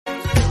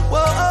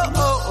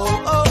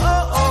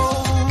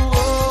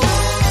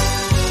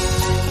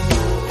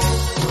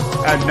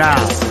And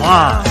now,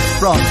 live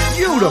from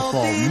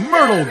beautiful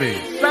Myrtle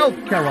Beach, South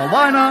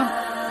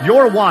Carolina,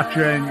 you're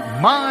watching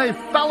My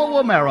Fellow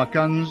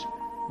Americans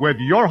with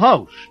your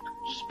host,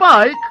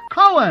 Spike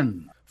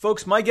Cohen.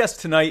 Folks, my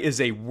guest tonight is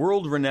a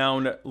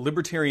world-renowned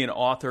libertarian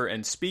author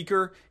and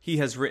speaker. He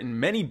has written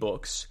many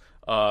books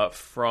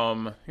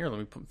from... Here, let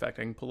me... In fact,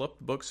 I can pull up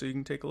the books so you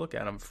can take a look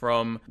at them.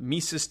 From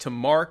Mises to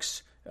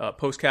Marx,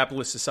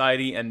 Post-Capitalist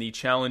Society and the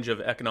Challenge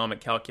of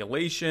Economic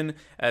Calculation,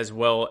 as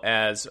well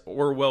as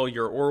Orwell,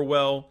 Your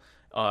Orwell.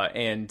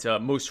 And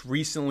most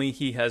recently,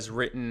 he has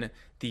written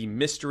The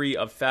Mystery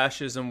of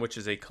Fascism, which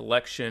is a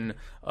collection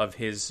of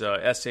his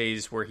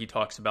essays where he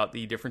talks about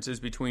the differences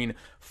between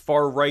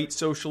far-right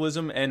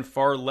socialism and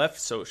far-left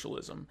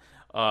socialism.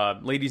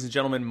 Ladies and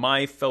gentlemen,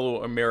 my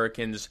fellow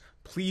Americans,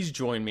 please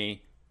join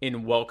me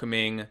in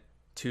welcoming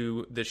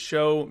to the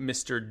show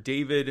Mr.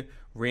 David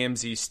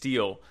Ramsey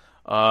Steele.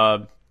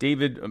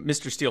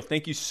 Mr. Steele,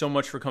 thank you so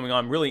much for coming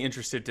on. I'm really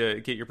interested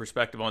to get your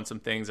perspective on some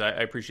things. I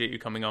appreciate you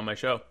coming on my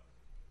show.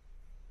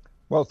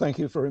 Well, thank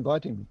you for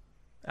inviting me.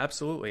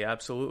 Absolutely,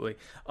 absolutely.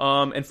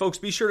 And folks,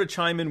 be sure to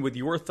chime in with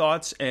your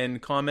thoughts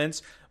and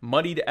comments.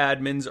 Muddied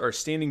admins are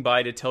standing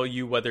by to tell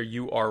you whether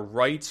you are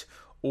right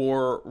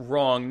or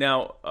wrong.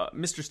 Now,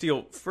 Mr.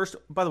 Steele, first,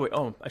 by the way,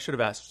 I should have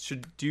asked,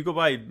 do you go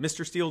by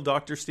Mr. Steele,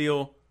 Dr.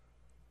 Steele?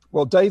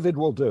 Well, David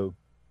will do.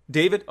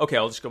 David? Okay,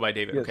 I'll just go by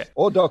David. Yes. Okay.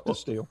 Or Dr.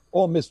 Steele,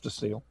 or Mr.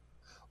 Steele,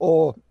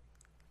 or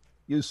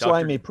you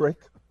slimy prick.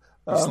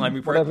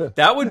 Slimy prick. Whatever.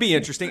 That would be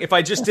interesting if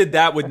I just did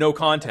that with no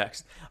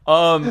context.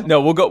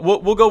 No,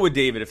 we'll go with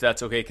David if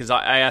that's okay, because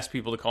I asked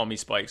people to call me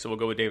Spike, so we'll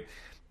go with David.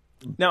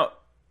 Now,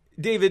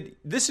 David,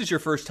 this is your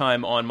first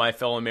time on My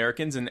Fellow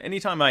Americans, and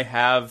anytime I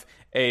have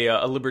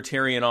a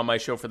libertarian on my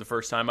show for the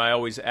first time, I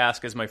always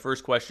ask as my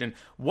first question,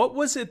 what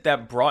was it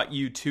that brought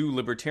you to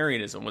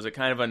libertarianism? Was it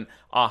kind of an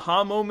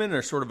aha moment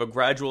or sort of a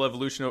gradual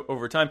evolution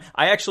over time?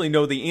 I actually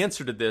know the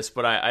answer to this,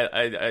 but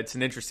it's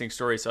an interesting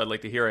story, so I'd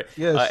like to hear it.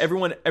 Yes.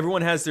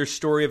 Everyone has their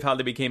story of how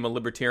they became a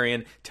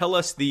libertarian. Tell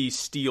us the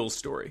Steele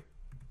story.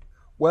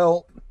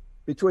 Well,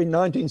 between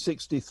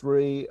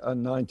 1963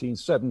 and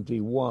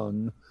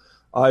 1971,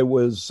 I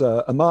was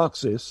a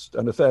Marxist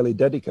and a fairly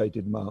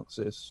dedicated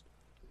Marxist.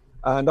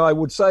 And I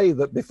would say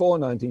that before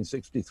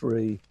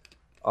 1963,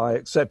 I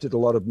accepted a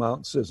lot of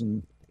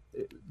Marxism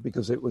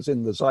because it was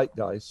in the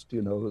zeitgeist,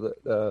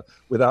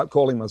 without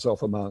calling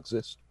myself a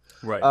Marxist.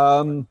 Right.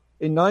 In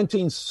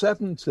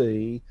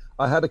 1970,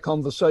 I had a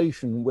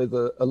conversation with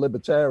a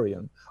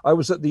libertarian. I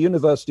was at the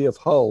University of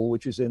Hull,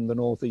 which is in the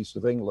northeast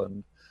of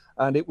England.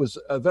 And it was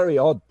a very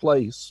odd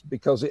place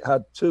because it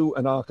had two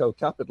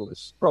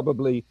anarcho-capitalists,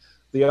 probably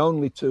the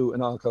only two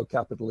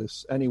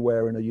anarcho-capitalists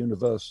anywhere in a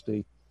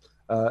university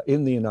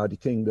in the United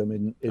Kingdom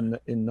in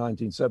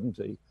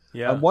 1970.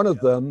 Yeah. And one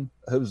of them,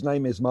 whose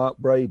name is Mark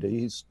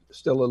Brady, he's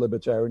still a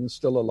libertarian,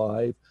 still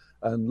alive,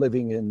 and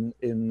living in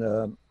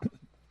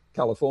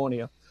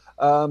California.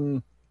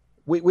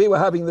 We were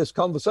having this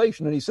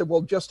conversation, and he said,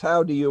 well, just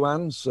how do you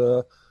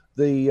answer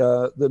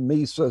the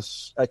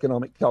Mises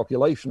economic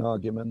calculation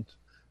argument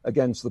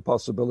against the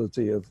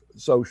possibility of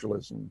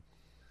socialism?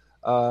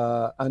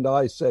 And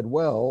I said,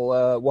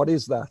 well, what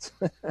is that?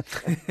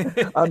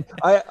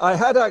 I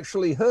had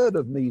actually heard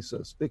of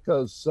Mises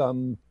because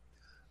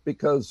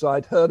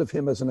I'd heard of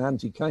him as an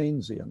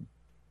anti-Keynesian.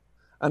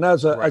 And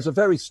as a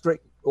very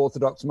strict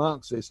orthodox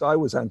Marxist, I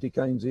was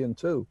anti-Keynesian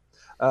too.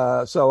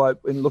 So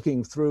in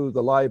looking through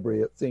the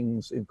library at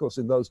things, of course,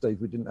 in those days,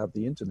 we didn't have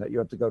the internet. You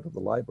had to go to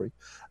the library.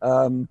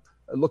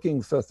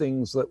 Looking for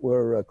things that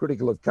were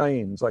critical of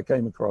Keynes, I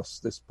came across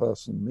this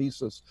person,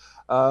 Mises.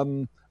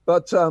 So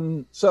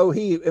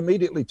he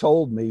immediately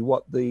told me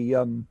what this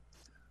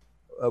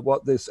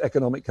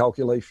economic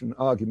calculation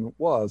argument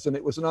was, and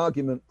it was an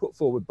argument put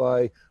forward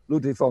by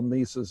Ludwig von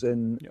Mises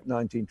in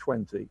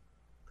 1920.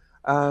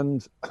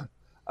 And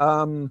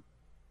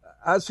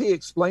as he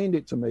explained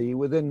it to me,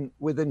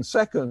 within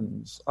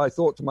seconds, I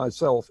thought to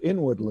myself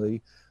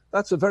inwardly,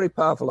 that's a very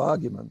powerful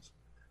argument.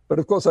 But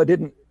of course, I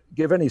didn't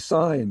give any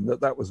sign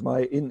that was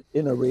my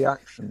inner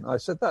reaction. I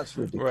said, that's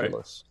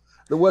ridiculous. Right.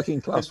 The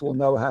working class will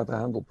know how to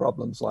handle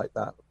problems like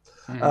that.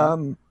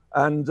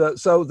 Mm-hmm.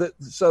 So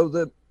the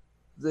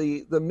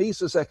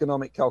Mises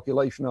economic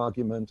calculation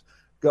argument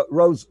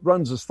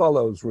runs as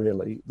follows,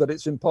 really, that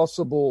it's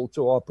impossible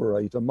to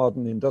operate a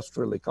modern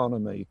industrial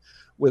economy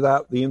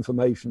without the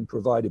information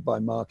provided by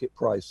market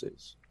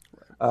prices.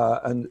 Right.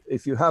 And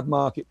if you have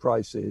market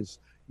prices,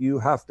 you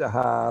have to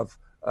have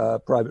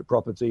private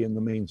property and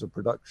the means of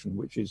production,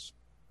 which is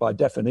by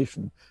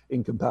definition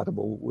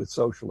incompatible with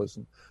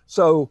socialism.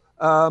 So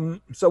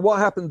what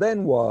happened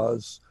then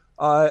was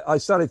I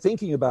started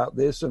thinking about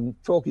this and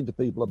talking to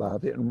people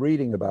about it and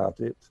reading about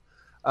it.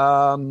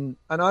 And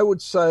I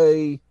would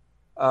say,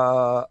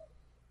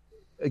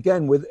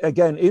 again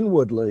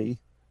inwardly,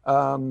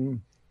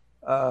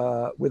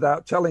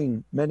 without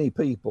telling many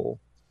people,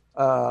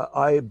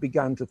 I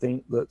began to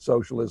think that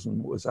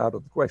socialism was out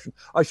of the question.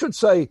 I should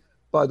say,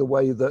 by the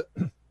way, that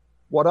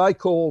what I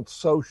called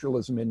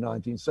socialism in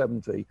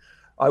 1970,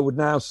 I would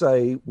now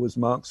say was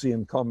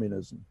Marxian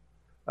communism.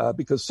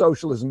 because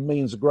socialism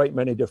means a great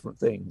many different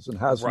things and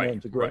has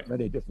meant a great right.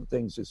 many different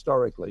things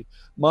historically.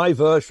 My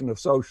version of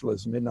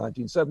socialism in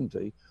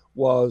 1970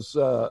 was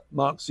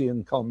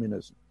Marxian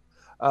communism.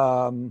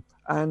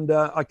 And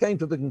I came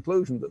to the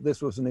conclusion that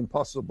this was an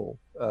impossible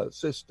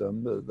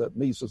system, that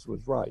Mises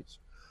was right.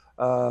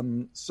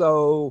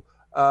 So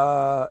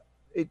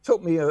it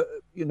took me,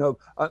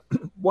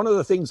 one of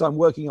the things I'm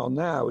working on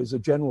now is a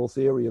general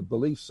theory of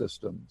belief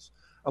systems.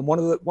 And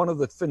one of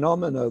the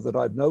phenomena that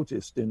I've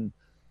noticed in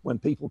when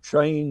people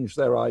change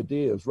their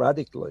ideas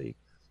radically,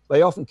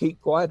 they often keep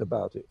quiet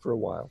about it for a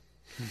while.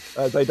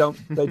 They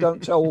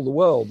don't tell the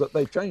world that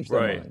they've changed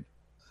their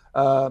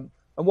mind.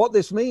 And what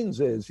this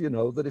means is,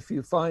 that if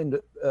you find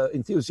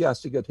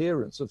enthusiastic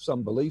adherents of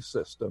some belief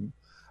system,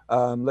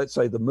 let's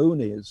say the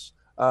Moonies,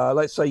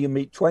 let's say you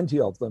meet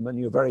 20 of them and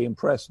you're very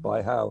impressed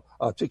by how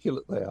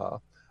articulate they are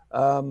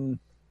and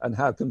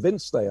how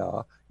convinced they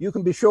are, you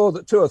can be sure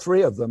that 2 or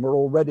 3 of them are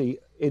already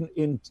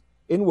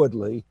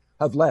inwardly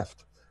have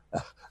left.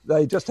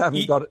 They just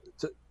haven't got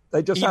to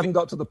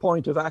the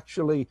point of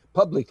actually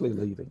publicly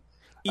leaving.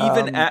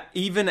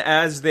 Even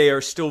as they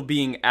are still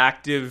being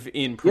active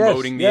in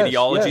promoting the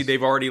ideology,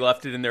 they've already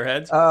left it in their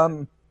heads.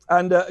 One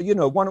of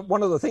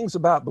the things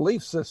about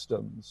belief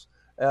systems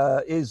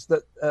is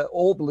that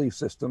all belief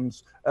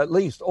systems, at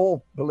least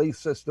all belief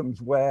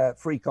systems where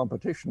free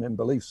competition in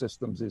belief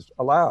systems is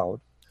allowed,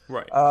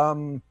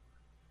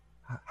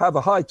 have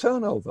a high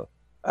turnover.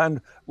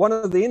 And one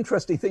of the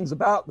interesting things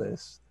about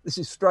this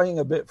is straying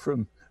a bit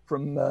from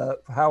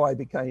how I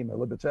became a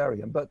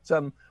libertarian, but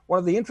one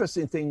of the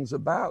interesting things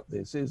about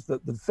this is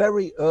that the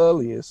very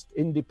earliest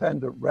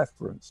independent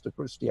reference to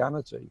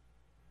Christianity,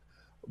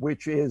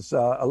 which is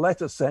a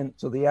letter sent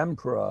to the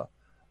emperor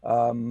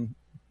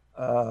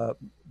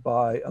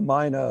by a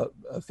minor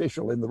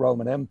official in the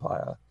Roman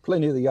Empire,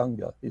 Pliny the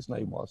Younger, his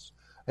name was.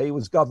 He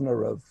was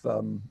governor of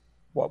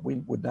what we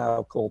would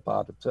now call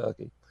part of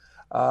Turkey.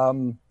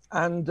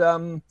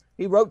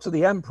 He wrote to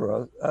the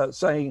emperor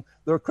saying,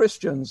 there are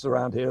Christians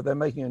around here, they're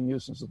making a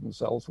nuisance of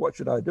themselves, what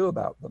should I do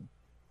about them?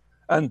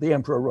 And the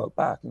emperor wrote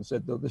back and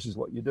said, no, this is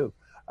what you do.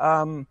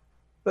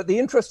 But the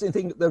interesting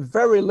thing, there's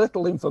very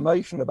little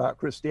information about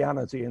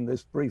Christianity in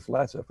this brief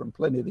letter from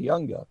Pliny the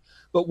Younger.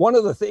 But one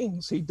of the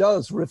things he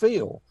does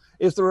reveal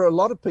is there are a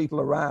lot of people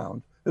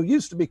around who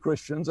used to be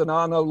Christians and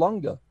are no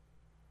longer.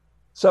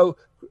 So,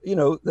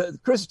 the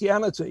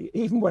Christianity,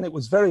 even when it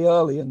was very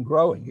early and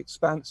growing,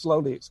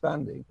 slowly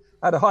expanding,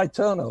 had a high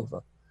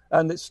turnover.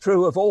 And it's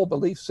true of all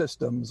belief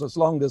systems, as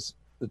long as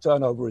the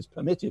turnover is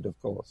permitted, of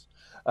course,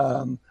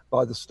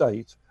 by the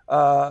state,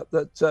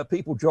 that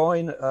people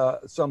join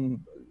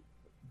some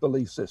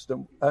belief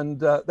system and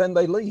then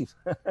they leave.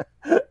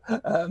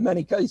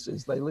 Many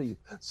cases they leave.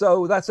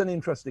 So that's an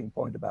interesting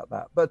point about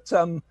that. But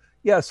so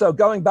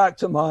going back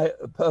to my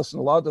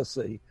personal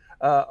odyssey,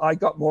 I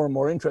got more and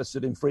more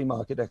interested in free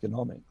market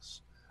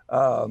economics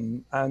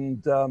and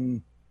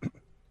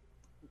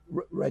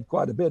read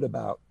quite a bit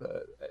about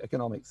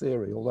economic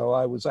theory, although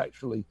I was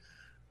actually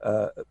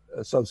a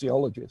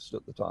sociologist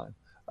at the time.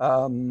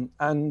 I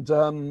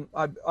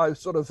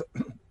sort of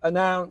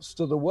announced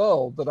to the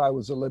world that I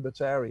was a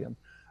libertarian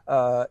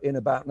in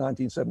about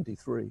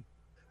 1973,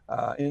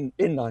 in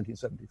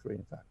 1973,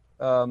 in fact.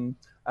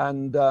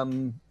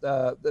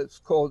 That's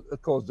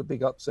caused a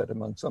big upset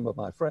among some of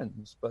my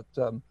friends, but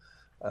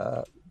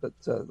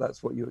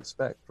that's what you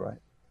expect, right?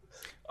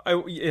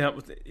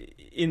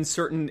 In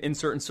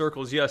certain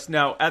circles, yes.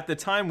 Now, at the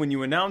time when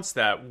you announced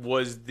that,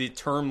 was the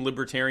term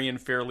libertarian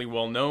fairly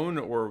well known,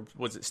 or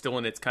was it still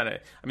in its kind of?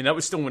 I mean, that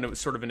was still when it was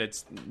sort of in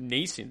its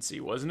nascency,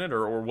 wasn't it,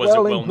 or was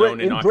it well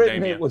known in academia?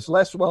 Britain, it was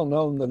less well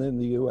known than in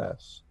the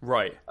U.S.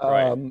 Right.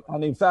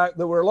 And in fact,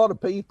 there were a lot of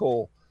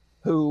people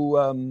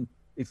who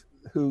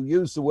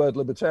used the word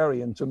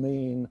libertarian to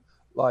mean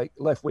like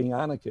left-wing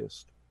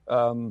anarchist.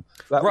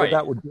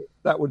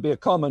 That would be a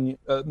common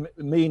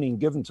meaning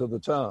given to the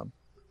term.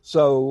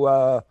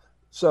 So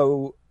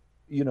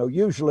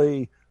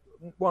usually,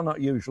 well, not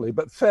usually,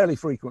 but fairly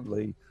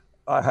frequently,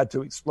 I had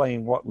to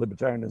explain what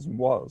libertarianism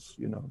was,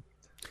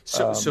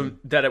 So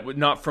that it would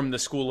not from the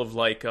school of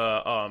like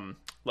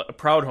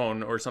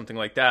Proudhon or something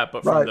like that,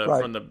 but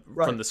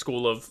from the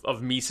school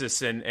of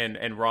Mises and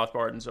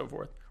Rothbard and so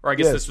forth. Or I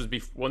guess this was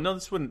before. Well, no,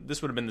 this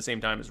would have been the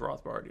same time as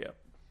Rothbard. Yeah.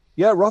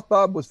 Yeah,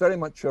 Rothbard was very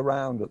much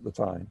around at the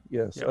time.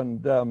 Yes, yeah.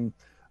 And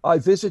I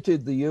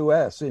visited the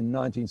U.S. in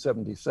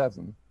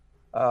 1977.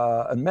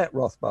 And met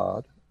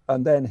Rothbard,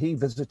 and then he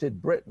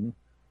visited Britain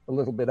a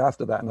little bit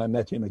after that, and I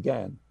met him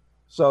again.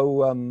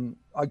 So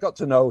I got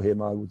to know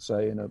him, I would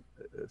say, in a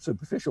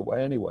superficial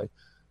way anyway.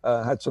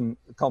 Had some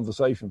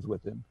conversations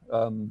with him.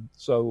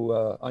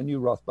 So I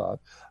knew Rothbard.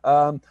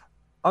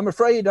 I'm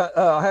afraid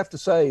I have to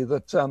say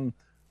that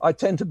I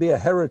tend to be a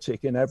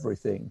heretic in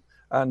everything.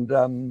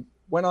 And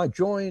when I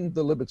joined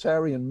the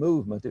libertarian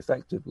movement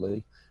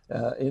effectively,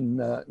 in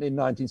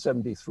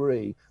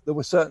 1973, there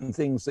were certain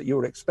things that you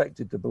were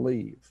expected to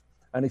believe,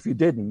 and if you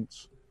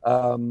didn't,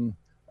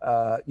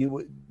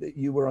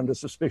 you were under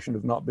suspicion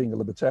of not being a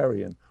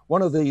libertarian.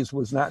 One of these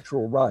was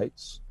natural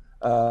rights,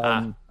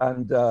 And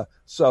the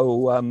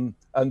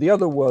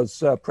other was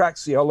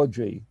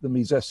praxeology, the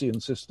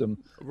Misesian system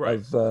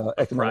of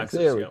economic praxis,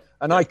 theory. Yeah.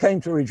 And I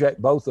came to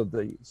reject both of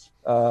these.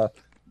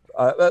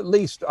 At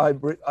least I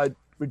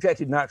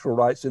rejected natural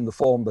rights in the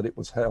form that it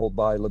was held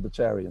by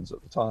libertarians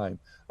at the time.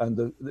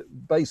 And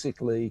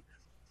basically,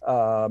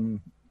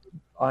 Ayn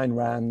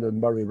Rand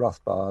and Murray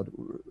Rothbard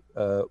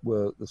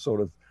were the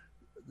sort of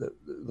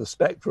the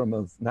spectrum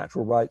of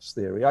natural rights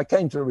theory. I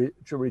came to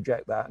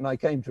reject that, and I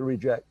came to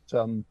reject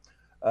the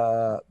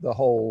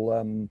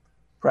whole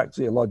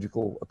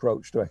praxeological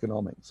approach to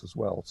economics as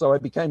well. So I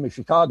became a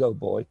Chicago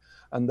boy,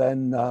 and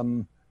then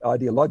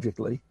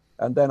ideologically,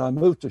 and then I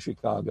moved to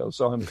Chicago.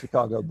 So I'm a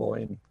Chicago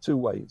boy in two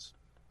ways.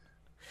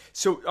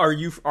 So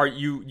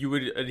you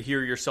would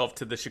adhere yourself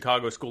to the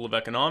Chicago School of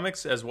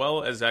Economics as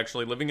well as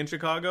actually living in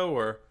Chicago,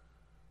 or?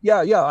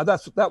 Yeah,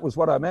 that was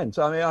what I meant.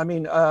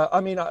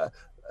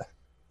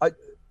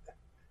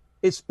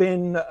 It's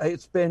been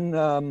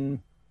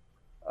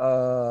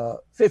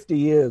 50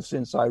 years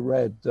since I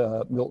read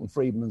Milton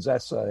Friedman's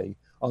essay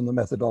on the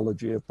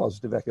methodology of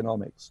positive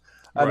economics,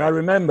 and I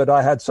remembered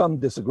I had some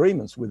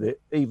disagreements with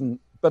it,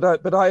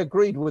 but I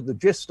agreed with the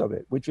gist of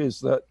it, which is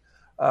that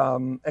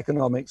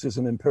economics is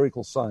an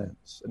empirical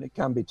science and it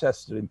can be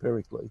tested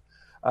empirically,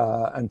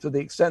 and to the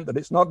extent that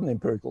it's not an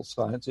empirical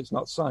science, it's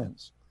not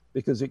science,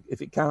 because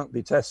if it can't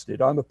be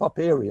tested, I'm a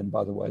Popperian,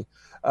 by the way.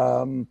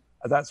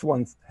 That's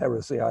one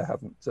heresy I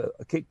haven't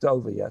kicked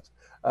over yet.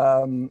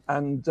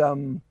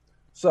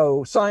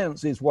 So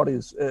science is what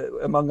is,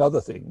 among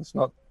other things,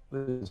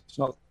 it's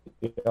not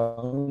the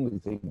only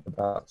thing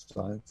about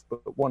science,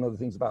 but one of the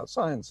things about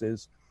science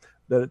is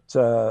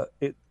that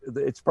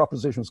its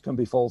propositions can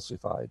be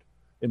falsified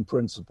in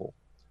principle.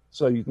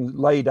 So you can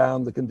lay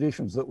down the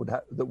conditions that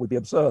would be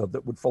observed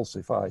that would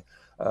falsify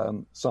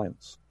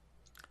science.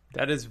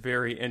 That is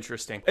very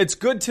interesting. It's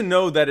good to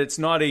know that it's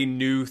not a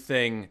new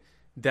thing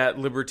that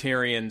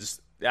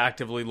libertarians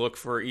actively look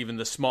for even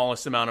the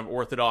smallest amount of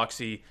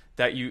orthodoxy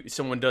that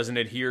someone doesn't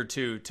adhere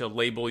to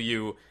label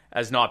you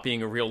as not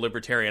being a real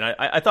libertarian.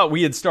 I thought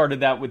we had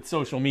started that with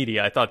social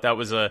media. I thought that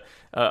was oh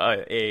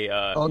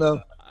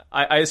no.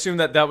 I assume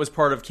that was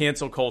part of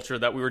cancel culture,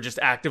 that we were just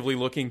actively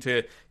looking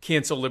to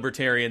cancel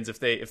libertarians if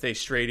they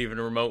strayed even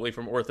remotely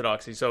from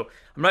orthodoxy. So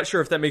I'm not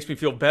sure if that makes me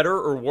feel better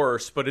or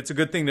worse, but it's a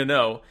good thing to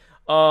know.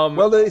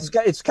 Well,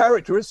 it's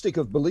characteristic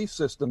of belief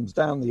systems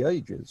down the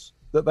ages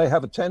that they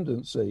have a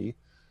tendency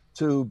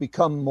to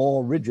become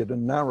more rigid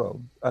and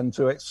narrow and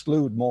to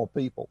exclude more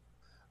people.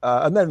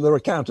 And then there are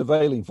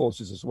countervailing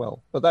forces as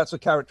well. But that's a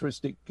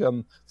characteristic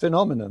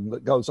phenomenon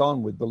that goes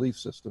on with belief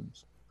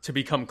systems. To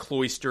become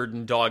cloistered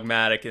and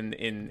dogmatic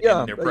in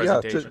their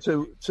presentation.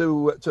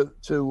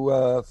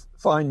 To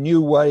find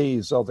new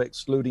ways of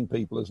excluding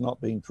people as not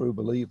being true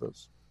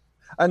believers.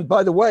 And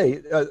by the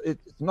way,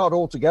 it's not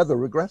altogether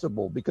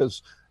regrettable,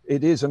 because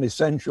it is an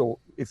essential.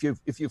 If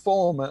you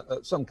form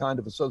some kind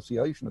of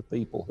association of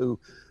people who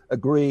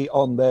agree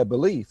on their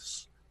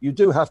beliefs, you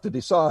do have to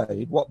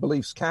decide what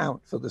beliefs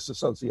count for this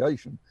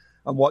association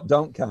and what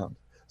don't count.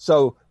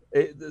 So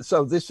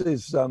this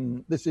is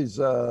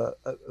a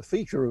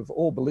feature of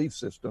all belief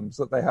systems,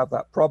 that they have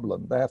that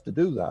problem. They have to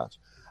do that,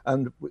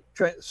 and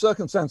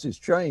circumstances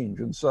change,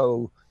 and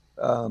so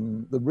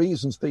the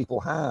reasons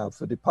people have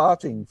for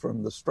departing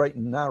from the straight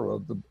and narrow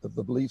of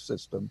the belief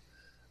system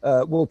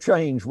will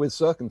change with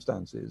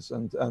circumstances,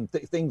 and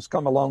things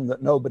come along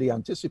that nobody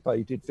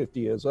anticipated 50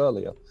 years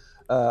earlier,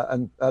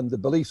 and the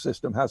belief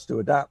system has to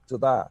adapt to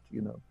that,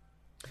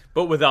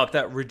 But without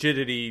that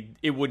rigidity,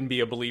 it wouldn't be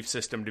a belief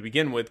system to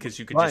begin with, because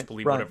you could just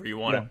believe whatever you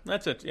wanted. Yeah.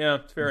 That's it. Yeah,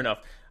 fair enough.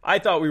 I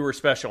thought we were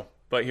special,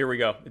 but here we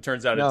go. It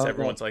turns out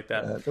everyone's like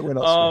that. We're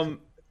not special.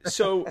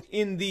 So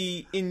in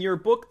your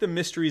book, The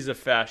Mysteries of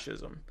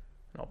Fascism,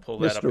 and I'll pull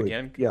that up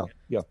again. Yeah.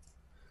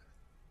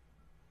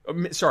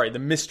 Sorry, The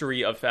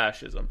Mystery of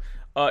Fascism.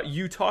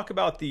 You talk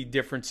about the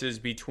differences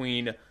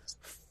between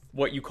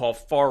what you call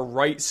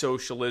far-right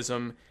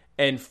socialism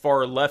and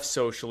far-left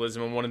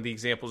socialism, and one of the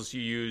examples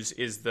you use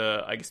is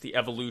the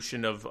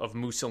evolution of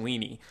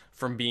Mussolini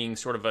from being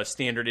sort of a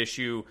standard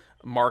issue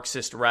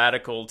Marxist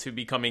radical to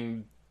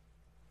becoming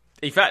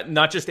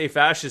not just a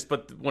fascist,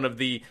 but one of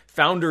the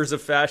founders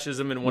of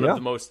fascism and one of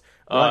the most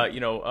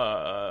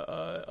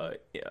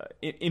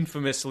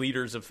infamous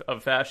leaders of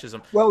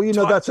fascism. Well,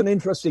 that's an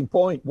interesting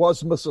point.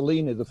 Was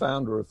Mussolini the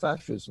founder of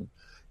fascism?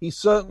 He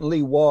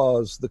certainly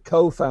was the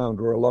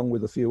co-founder, along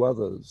with a few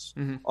others,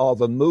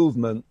 of a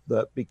movement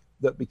that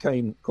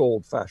became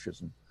called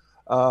fascism.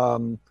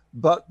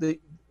 But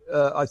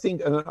I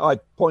think, and I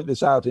point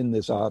this out in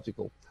this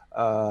article,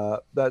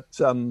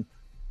 that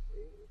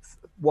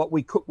what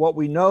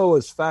we know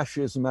as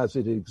fascism as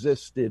it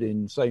existed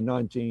in, say,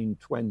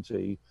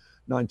 1919,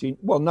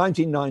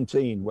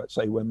 let's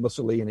say, when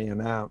Mussolini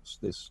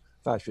announced this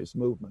fascist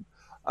movement.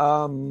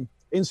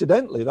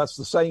 Incidentally, that's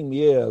the same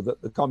year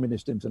that the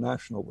Communist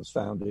International was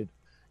founded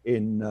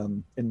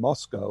in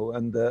Moscow,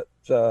 and that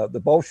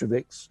the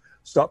Bolsheviks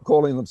stopped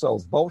calling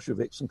themselves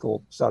Bolsheviks and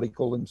started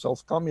calling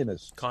themselves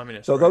communists.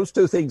 So those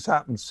two things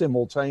happened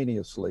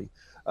simultaneously.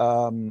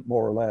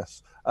 more or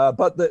less.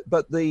 But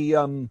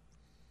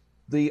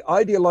the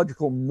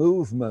ideological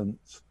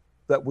movement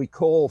that we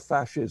call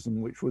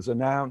fascism, which was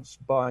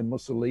announced by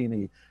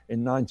Mussolini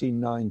in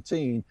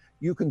 1919,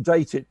 you can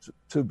date it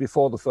to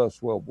before the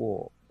First World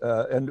War.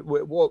 And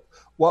what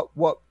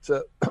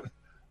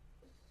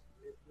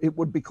it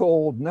would be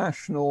called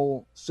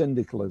national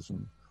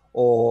syndicalism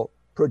or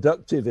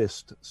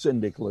productivist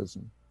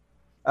syndicalism.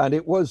 And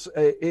it was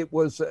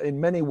in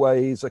many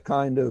ways a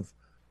kind of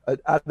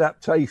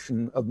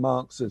adaptation of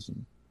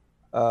Marxism.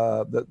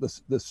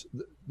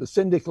 The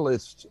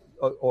syndicalists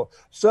or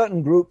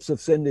certain groups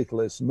of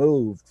syndicalists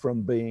moved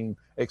from being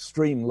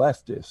extreme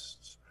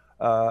leftists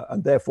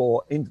and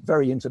therefore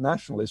very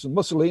internationalist. And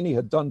Mussolini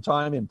had done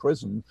time in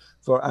prison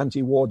for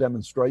anti-war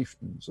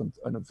demonstrations, and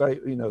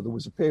there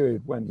was a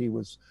period when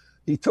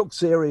he took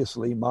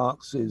seriously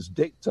Marx's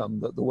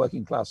dictum that the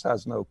working class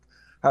has no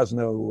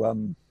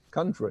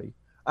country.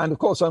 And of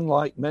course,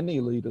 unlike many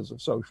leaders of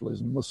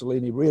socialism,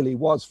 Mussolini really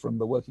was from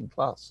the working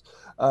class.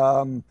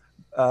 So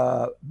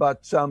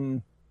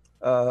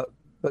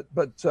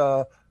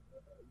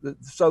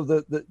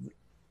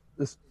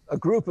a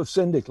group of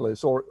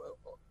syndicalists, or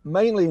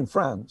mainly in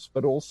France,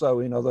 but also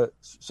in other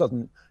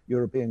southern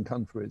European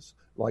countries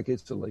like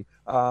Italy,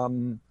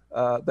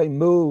 they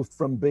moved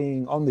from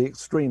being on the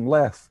extreme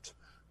left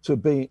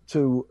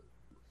to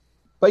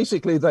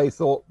basically they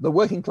thought the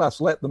working class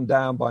let them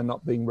down by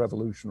not being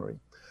revolutionary.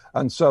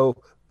 And so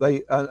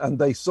they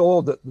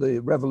saw that the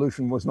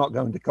revolution was not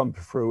going to come to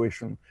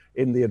fruition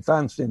in the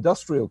advanced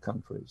industrial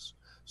countries.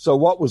 So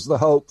what was the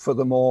hope for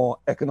the more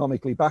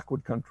economically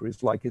backward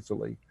countries like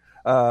Italy,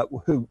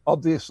 who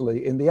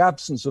obviously, in the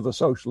absence of a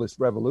socialist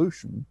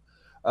revolution,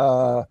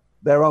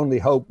 their only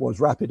hope was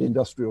rapid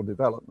industrial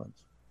development.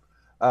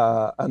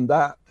 And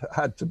that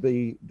had to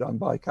be done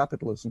by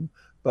capitalism.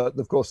 But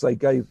of course, they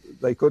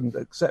couldn't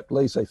accept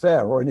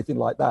laissez-faire or anything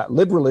like that.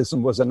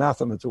 Liberalism was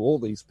anathema to all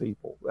these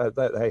people.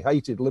 They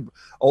hated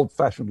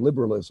old-fashioned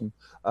liberalism,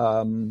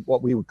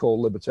 what we would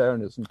call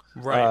libertarianism,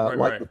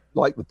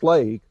 like the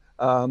plague.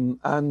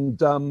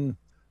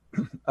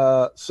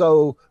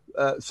 So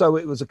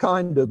it was a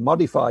kind of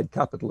modified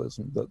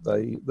capitalism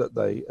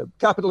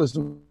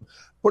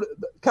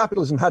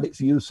capitalism had its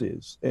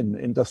uses in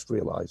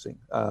industrializing,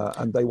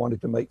 and they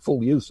wanted to make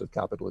full use of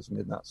capitalism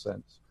in that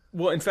sense.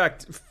 Well, in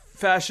fact,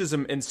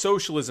 fascism and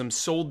socialism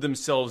sold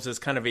themselves as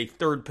kind of a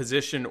third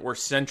position or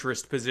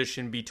centrist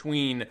position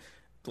between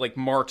like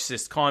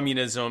Marxist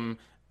communism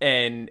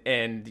and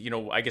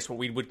I guess what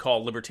we would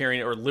call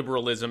libertarian or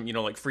liberalism,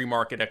 like free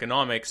market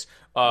economics,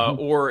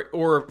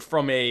 or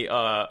from a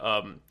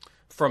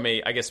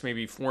I guess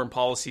maybe foreign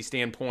policy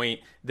standpoint,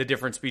 the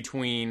difference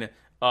between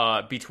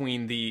the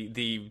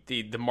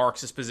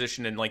Marxist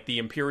position and like the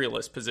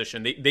imperialist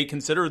position. They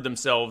considered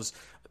themselves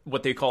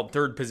what they called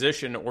third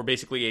position, or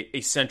basically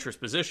a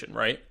centrist position,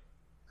 right?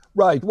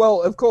 Right.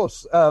 Well, of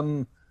course,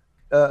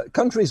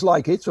 countries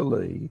like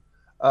Italy,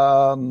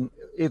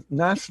 if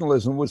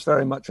nationalism was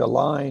very much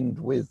aligned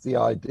with the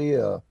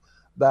idea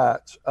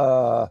that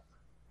the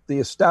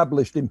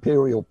established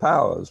imperial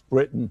powers,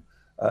 Britain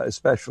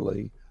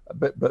especially,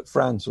 but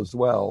France as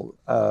well,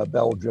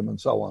 Belgium and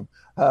so on,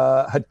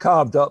 had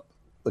carved up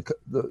the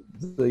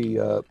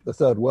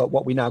third world,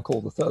 what we now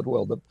call the third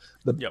world,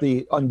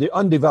 the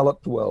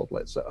undeveloped world,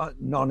 let's say,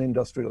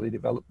 non-industrially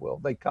developed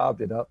world. They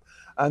carved it up,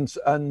 and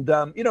in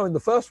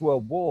the First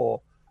World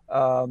War,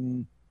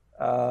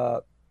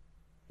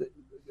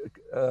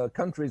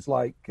 countries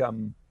like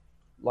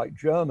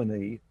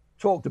Germany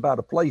talked about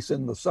a place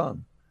in the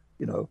sun,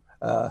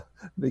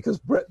 because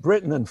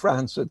Britain and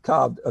France had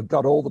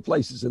got all the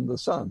places in the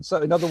sun. So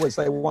in other words,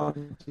 they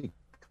wanted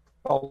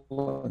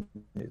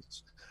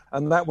colonies.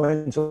 And that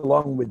went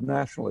along with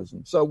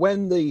nationalism. So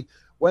when the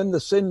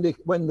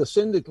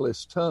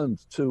syndicalists turned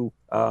to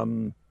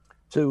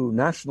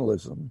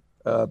nationalism,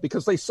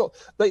 because they saw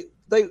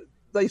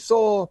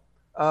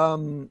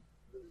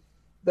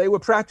they were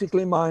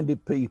practically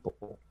minded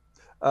people,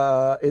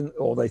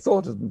 or they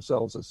thought of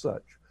themselves as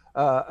such,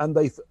 and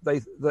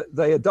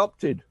they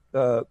adopted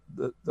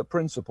the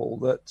principle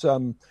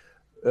that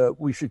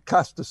we should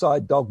cast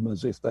aside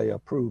dogmas if they are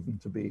proven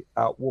to be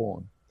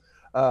outworn.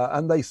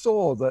 And they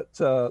saw that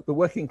the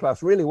working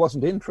class really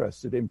wasn't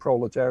interested in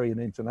proletarian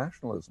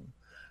internationalism.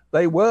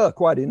 They were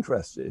quite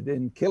interested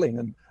in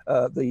killing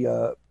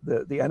the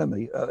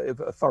enemy of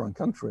a foreign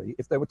country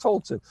if they were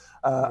told to.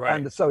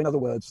 And so, in other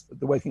words,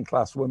 the working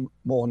class were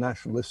more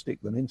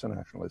nationalistic than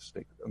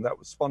internationalistic, and that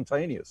was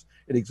spontaneous.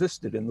 It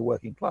existed in the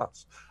working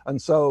class.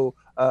 And so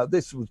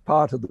this was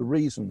part of the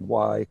reason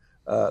why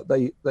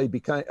they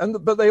became,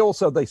 but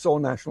they saw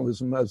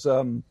nationalism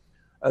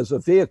as a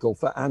vehicle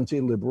for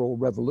anti-liberal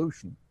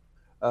revolution.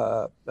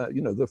 The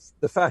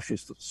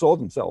fascists saw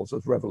themselves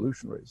as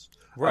revolutionaries.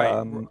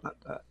 And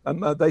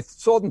they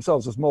saw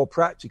themselves as more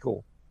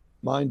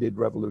practical-minded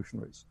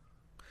revolutionaries.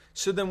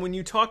 So then when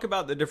you talk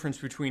about the difference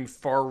between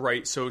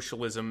far-right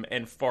socialism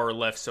and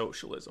far-left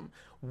socialism,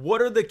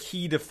 what are the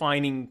key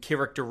defining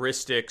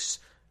characteristics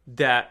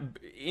that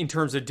in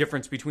terms of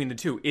difference between the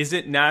two? Is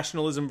it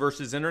nationalism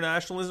versus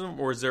internationalism,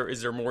 or is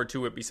there more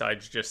to it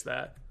besides just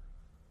that?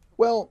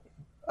 Well,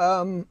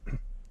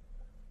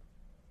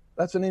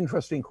 that's an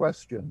interesting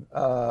question.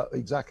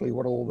 Exactly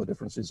what all the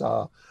differences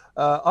are.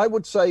 I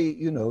would say,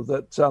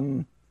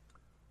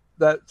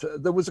 that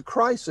there was a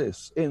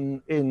crisis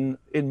in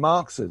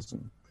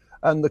Marxism,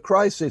 and the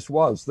crisis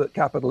was that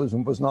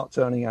capitalism was not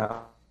turning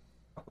out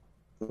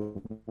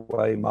the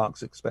way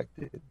Marx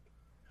expected.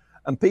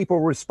 And people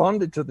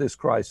responded to this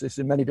crisis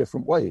in many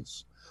different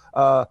ways.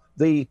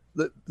 The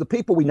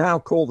people we now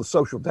call the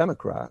Social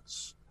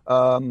Democrats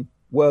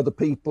were the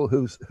people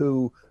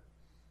who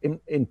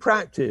in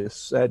practice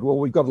said, well,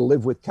 we've got to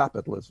live with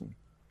capitalism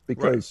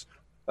because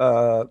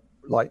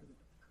like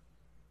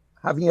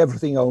having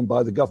everything owned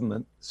by the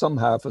government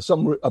somehow, for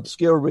some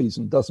obscure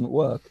reason, doesn't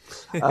work.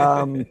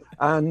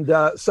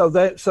 So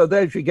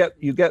there you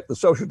get the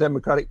social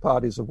democratic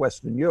parties of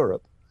Western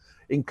Europe,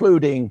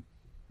 including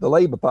the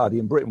Labour Party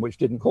in Britain, which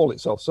didn't call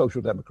itself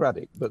social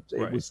democratic, but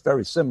it was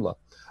very similar.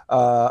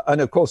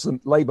 And of course, the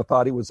Labour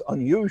Party was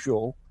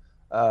unusual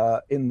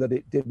in that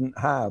it didn't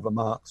have a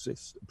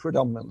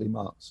predominantly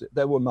Marxist.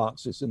 There were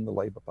Marxists in the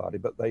Labour Party,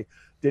 but they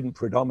didn't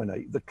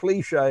predominate. The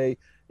cliche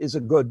is a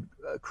good,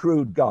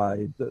 crude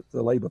guide that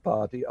the Labour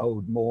Party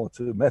owed more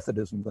to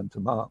Methodism than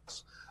to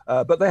Marx.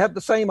 But they had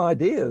the same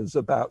ideas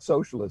about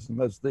socialism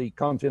as the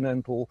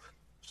continental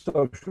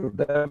social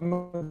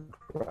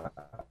democrats.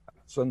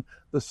 And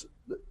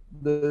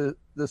the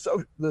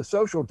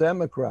social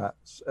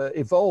democrats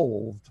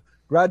evolved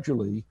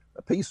gradually,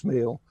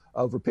 piecemeal,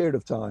 over a period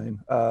of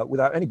time,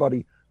 without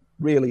anybody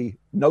really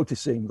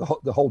noticing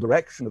the whole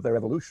direction of their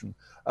evolution,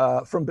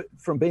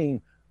 from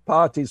being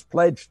parties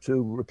pledged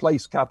to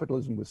replace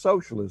capitalism with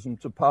socialism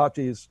to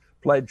parties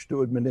pledged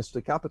to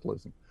administer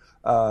capitalism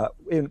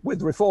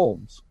with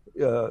reforms,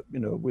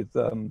 with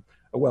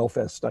a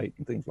welfare state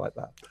and things like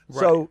that.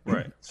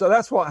 So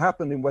that's what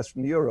happened in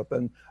Western Europe,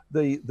 and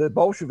the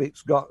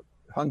Bolsheviks got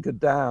hunkered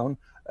down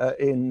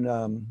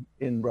in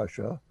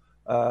Russia.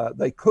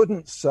 They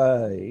couldn't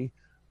say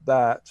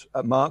that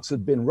Marx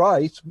had been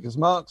right, because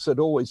Marx had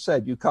always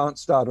said you can't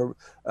start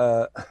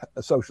a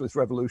socialist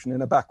revolution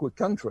in a backward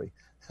country.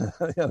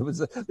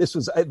 This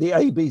was the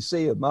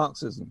ABC of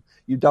Marxism.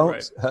 You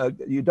don't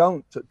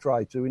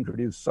try to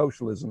introduce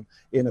socialism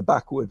in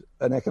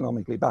an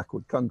economically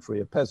backward country,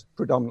 a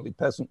predominantly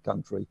peasant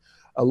country,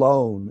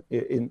 alone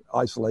in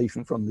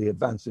isolation from the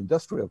advanced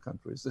industrial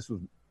countries. This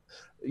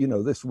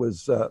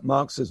was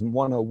Marxism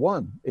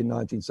 101 in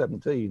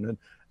 1917, and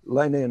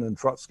Lenin and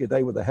Trotsky,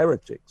 they were the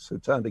heretics who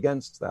turned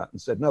against that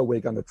and said, no, we're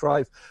going to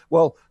try.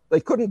 Well, they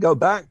couldn't go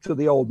back to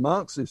the old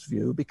Marxist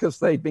view because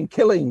they'd been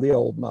killing the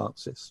old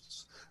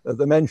Marxists.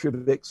 The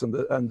Mensheviks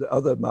and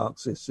other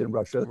Marxists in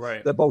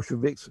Russia, the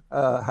Bolsheviks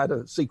had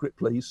a secret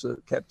police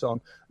that kept on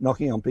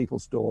knocking on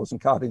people's doors and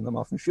carting them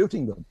off and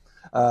shooting them.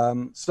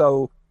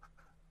 So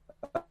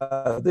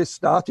this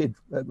started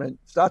in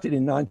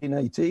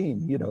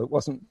 1918.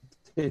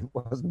 It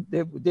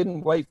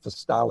didn't wait for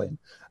Stalin.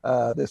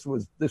 This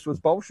was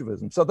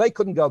Bolshevism. So they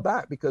couldn't go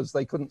back because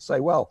they couldn't say,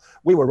 well,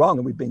 we were wrong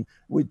and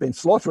we'd been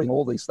slaughtering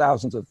all these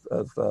thousands of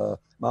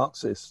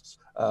Marxists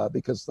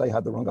because they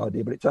had the wrong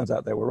idea. But it turns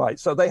out they were right.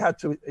 So they had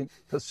to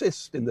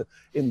persist in the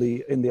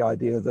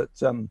idea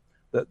that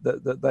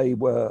they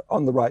were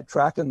on the right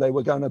track, and they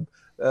were going to.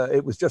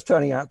 It was just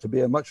turning out to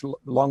be a much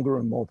longer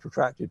and more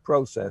protracted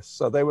process.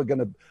 So they were going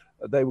to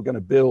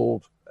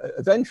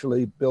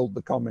eventually build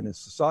the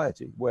communist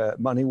society where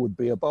money would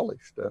be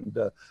abolished, and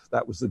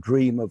that was the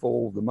dream of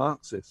all the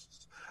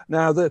Marxists.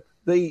 Now, the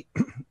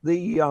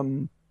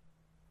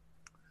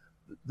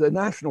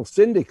national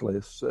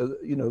syndicalists,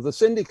 the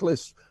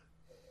syndicalists,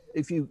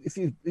 if you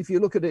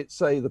look at it,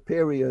 say the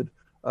period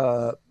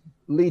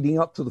leading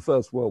up to the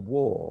First World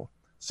War,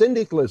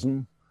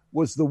 syndicalism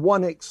was the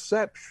one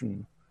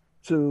exception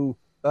to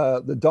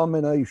the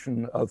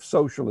domination of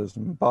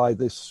socialism by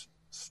this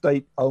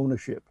state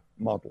ownership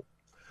model.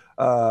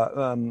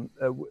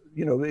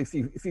 If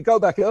you go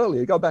back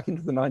earlier, go back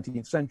into the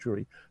 19th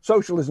century,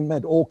 socialism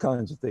meant all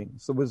kinds of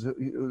things. There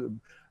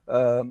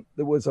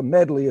was a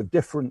medley of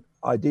different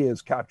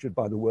ideas captured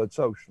by the word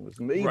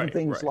socialism. Even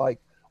things like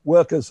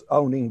workers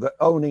owning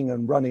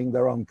and running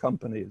their own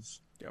companies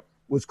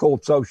was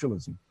called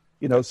socialism.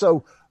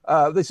 So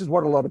this is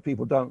what a lot of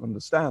people don't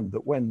understand,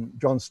 that when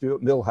John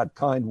Stuart Mill had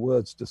kind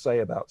words to say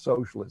about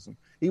socialism,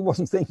 he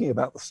wasn't thinking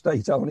about the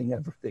state owning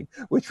everything,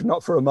 which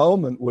not for a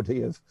moment would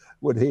he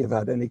have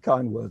had any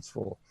kind words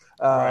for.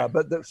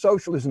 But the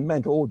socialism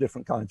meant all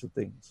different kinds of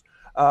things.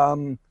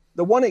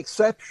 The one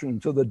exception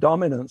to the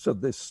dominance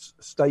of this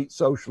state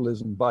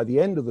socialism by the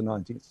end of the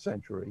 19th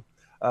century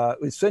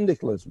is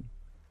syndicalism.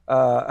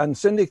 And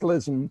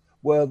syndicalism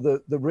were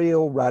the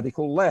real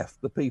radical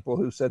left, the people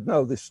who said,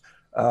 no, this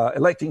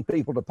electing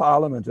people to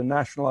parliament and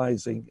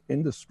nationalizing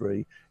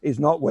industry is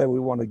not where we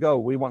want to go.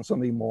 We want a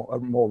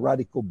more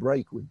radical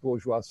break with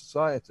bourgeois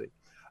society.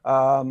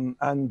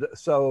 And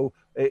so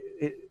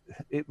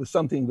it was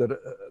something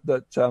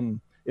that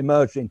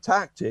emerged in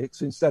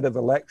tactics. Instead of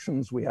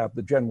elections, we have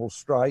the general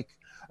strike.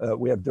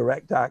 we have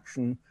direct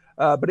action.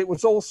 But it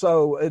was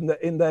also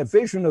in their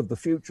vision of the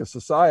future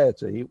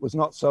society, it was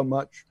not so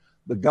much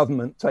the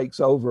government takes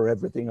over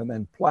everything and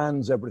then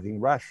plans everything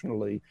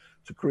rationally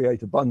to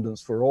create abundance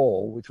for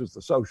all, which was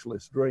the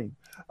socialist dream.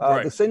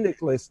 Right. The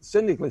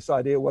syndicalist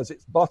idea was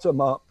it's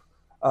bottom up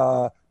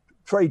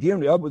trade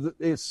union.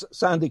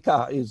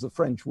 Syndicat is the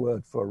French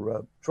word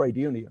for trade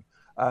union.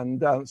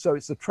 And so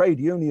it's a trade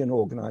union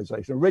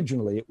organization.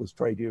 Originally, it was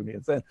trade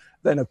unions.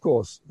 Then of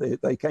course,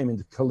 they came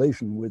into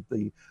collision with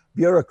the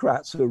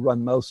bureaucrats who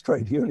run most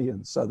trade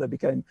unions. So it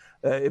became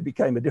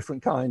a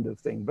different kind of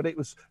thing. But it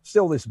was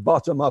still this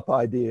bottom-up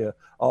idea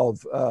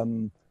of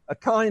a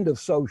kind of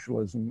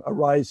socialism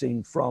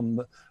arising from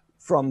the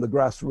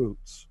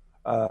grassroots,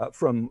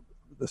 from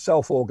the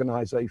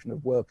self-organization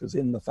of workers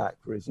in the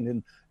factories and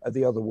in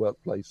the other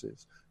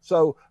workplaces.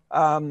 So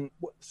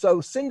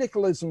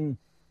syndicalism.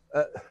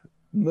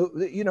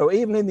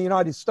 Even in the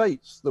United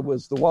States, there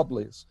was the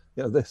Wobblies.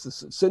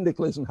 This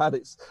syndicalism had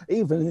its,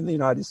 even in the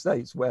United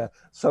States, where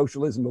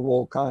socialism of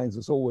all kinds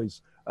has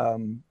always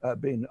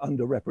been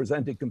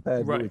underrepresented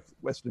compared with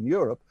Western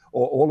Europe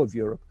or all of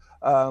Europe.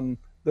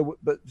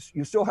 But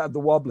you still had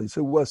the Wobblies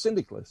who were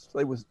syndicalists.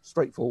 They were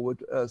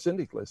straightforward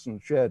syndicalists and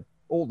shared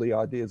all the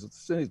ideas of the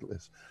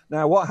syndicalists.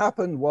 Now, what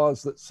happened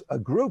was that a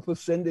group of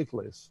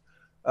syndicalists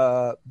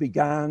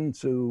began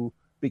to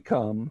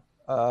become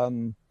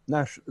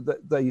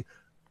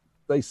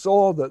they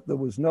saw that there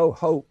was no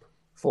hope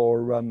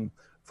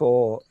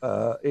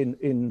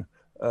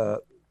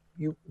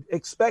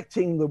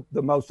expecting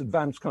the most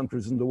advanced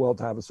countries in the world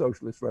to have a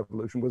socialist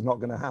revolution was not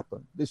going to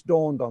happen. This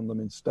dawned on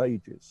them in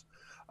stages.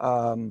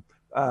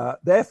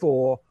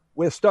 Therefore,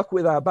 we're stuck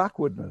with our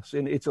backwardness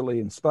in Italy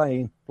and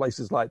Spain,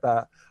 places like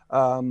that.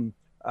 So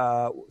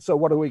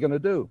what are we going to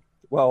do?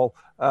 Well,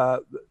 a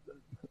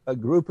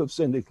group of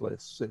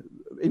syndicalists,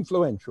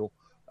 influential,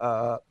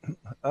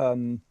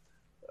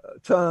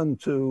 turn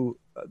to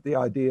the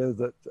idea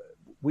that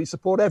we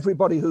support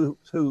everybody who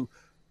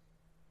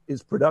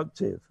is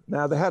productive.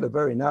 Now, they had a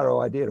very narrow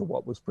idea of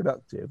what was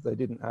productive. They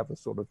didn't have a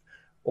sort of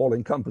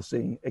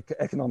all-encompassing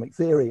economic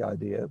theory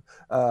idea,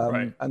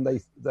 and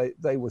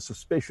they were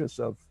suspicious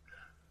of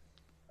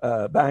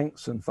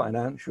banks and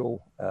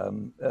financial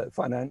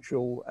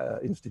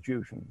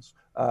institutions.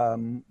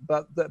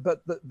 But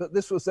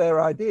this was their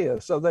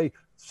idea.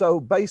 So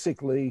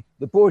basically,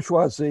 the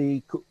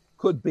bourgeoisie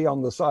could be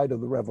on the side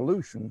of the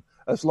revolution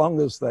as long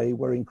as they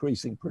were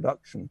increasing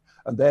production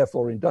and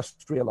therefore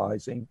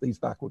industrializing these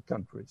backward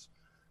countries.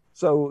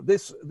 So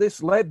this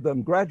led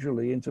them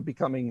gradually into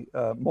becoming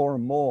more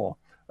and more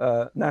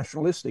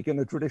nationalistic in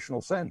a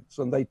traditional sense.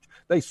 And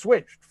they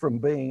switched from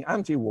being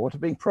anti-war to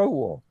being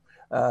pro-war.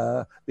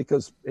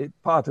 Because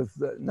part of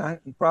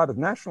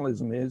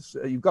nationalism is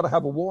you've got to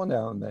have a war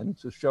now and then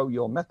to show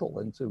your mettle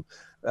and to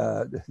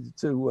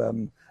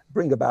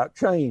bring about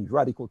change,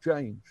 radical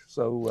change.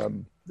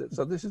 So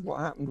this is what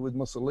happened with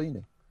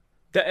Mussolini.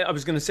 I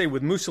was going to say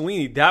with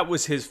Mussolini, that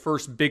was his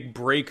first big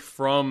break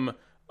from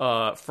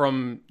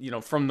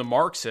the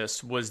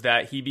Marxists, was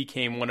that he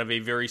became one of a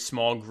very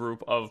small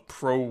group of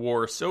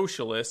pro-war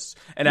socialists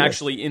and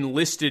actually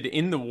enlisted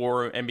in the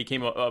war and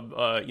became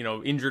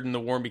injured in the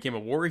war and became a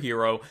war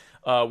hero.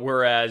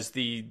 Whereas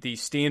the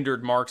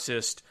standard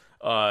Marxist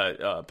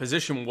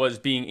position was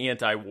being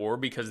anti-war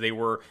because they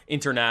were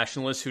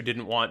internationalists who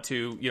didn't want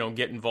to,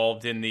 get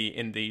involved in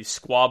the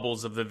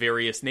squabbles of the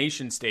various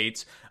nation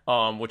states,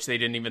 which they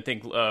didn't even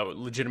think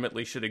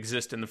legitimately should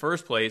exist in the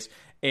first place.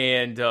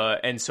 And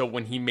so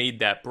when he made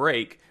that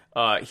break,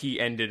 he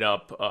ended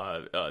up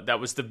that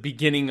was the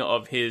beginning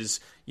of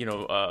his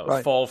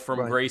fall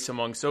from grace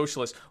among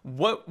socialists.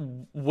 What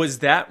was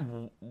that?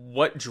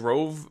 What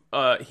drove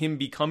him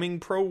becoming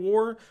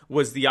pro-war?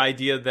 Was the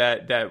idea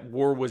that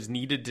war was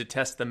needed to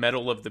test the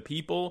mettle of the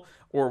people,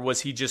 or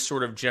was he just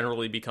sort of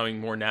generally becoming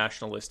more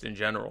nationalist in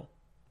general?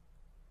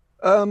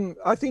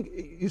 I think,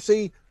 you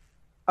see,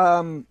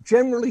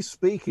 generally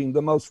speaking,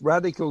 the most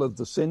radical of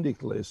the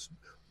syndicalists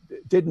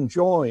didn't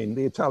join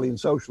the Italian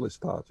Socialist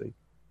Party.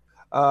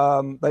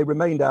 They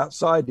remained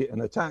outside it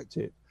and attacked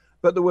it.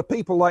 But there were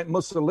people like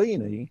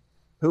Mussolini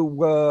who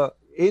were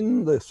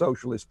in the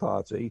Socialist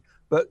Party,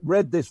 but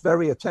read this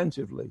very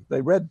attentively.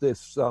 They read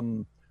this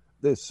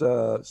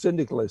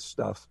syndicalist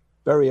stuff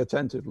very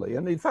attentively.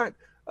 And in fact,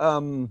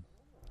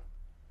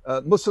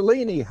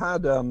 Mussolini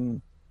had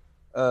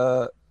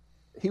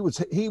he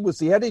was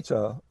the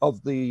editor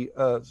of the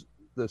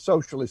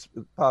Socialist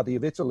Party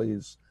of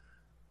Italy's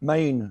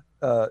main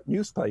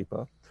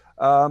newspaper.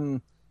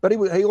 But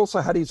he also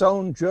had his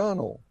own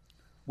journal,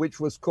 which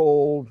was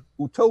called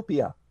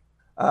Utopia.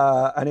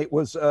 And it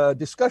was a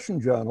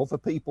discussion journal for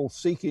people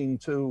seeking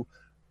to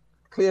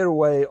clear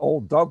away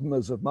old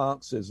dogmas of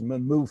Marxism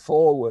and move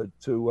forward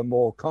to a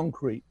more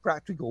concrete,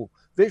 practical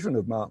vision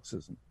of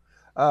Marxism.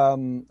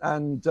 Very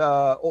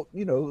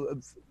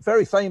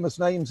famous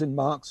names in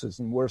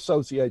Marxism were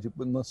associated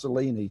with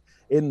Mussolini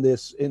in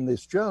this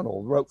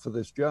journal, wrote for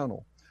this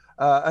journal.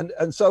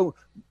 And so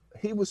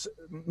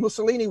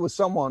Mussolini was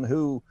someone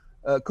who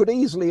could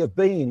easily have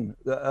been,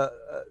 the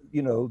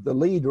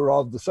leader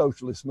of the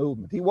socialist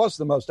movement. He was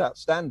the most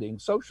outstanding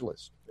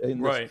socialist in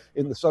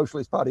the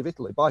Socialist Party of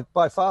Italy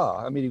by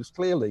far. I mean, he was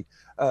clearly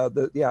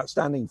the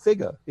outstanding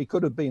figure. He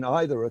could have been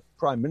either a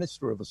prime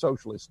minister of a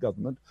socialist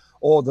government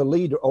or the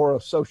leader, or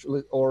a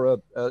socialist,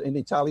 or an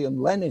Italian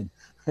Lenin.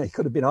 He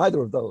could have been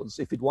either of those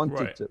if he'd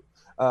wanted to.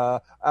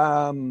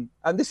 And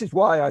this is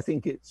why I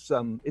think it's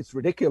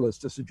ridiculous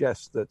to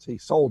suggest that he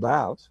sold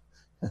out.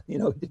 He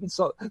didn't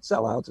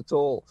sell out at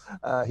all.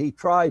 He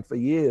tried for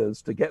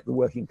years to get the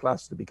working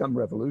class to become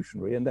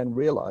revolutionary, and then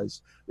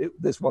realized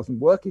this wasn't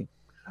working.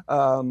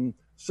 And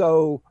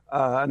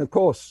of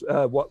course,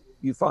 what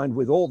you find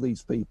with all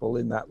these people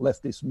in that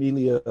leftist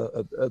milieu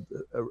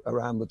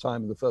around the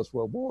time of the First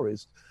World War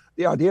is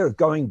the idea of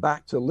going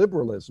back to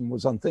liberalism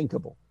was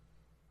unthinkable.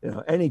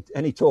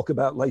 Any talk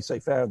about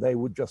laissez-faire, they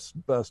would just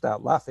burst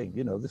out laughing.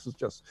 This was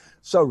just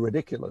so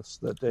ridiculous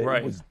that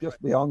it was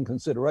just beyond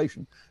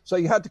consideration. So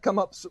you had to come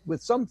up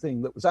with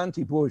something that was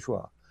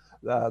anti-bourgeois,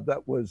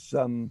 that was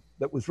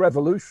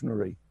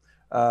revolutionary,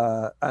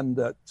 and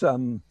that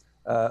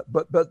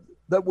but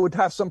that would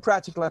have some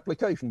practical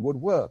application, would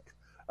work,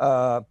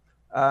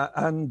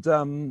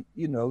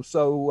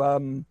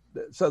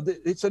 So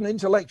it's an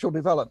intellectual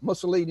development.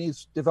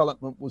 Mussolini's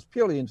development was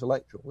purely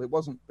intellectual. It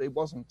wasn't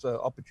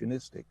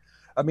opportunistic.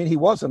 I mean, he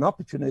was an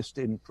opportunist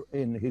in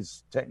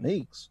his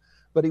techniques,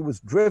 but he was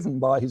driven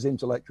by his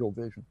intellectual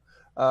vision.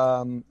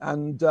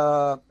 And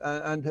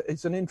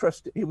it's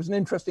he was an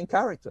interesting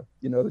character.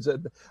 He's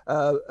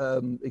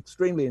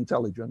extremely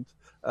intelligent.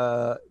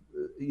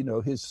 He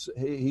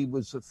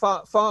was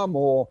far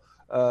more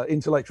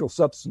intellectual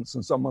substance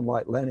than someone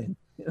like Lenin.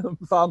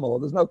 Far more.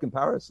 There's no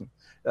comparison.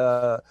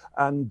 Of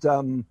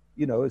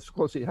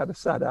course, it had a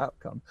sad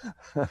outcome.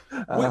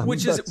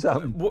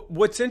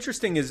 What's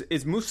interesting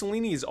is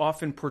Mussolini is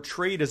often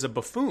portrayed as a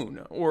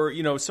buffoon,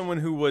 or someone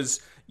who was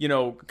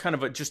kind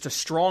of just a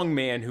strong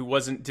man who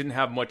didn't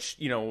have much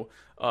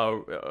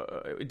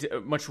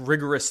much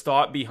rigorous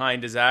thought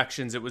behind his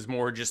actions. It was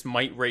more just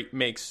might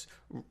makes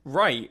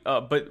right.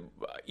 But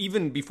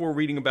even before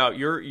reading about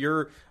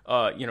your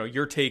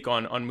take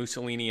on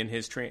Mussolini and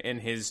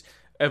his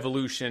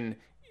evolution,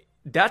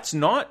 that's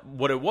not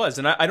what it was.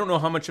 And I don't know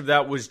how much of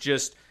that was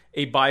just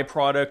a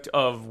byproduct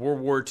of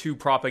World War II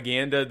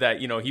propaganda, that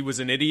he was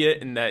an idiot,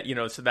 and that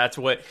so that's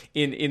what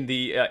in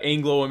the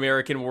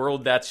Anglo-American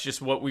world, that's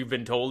just what we've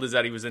been told, is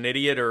that he was an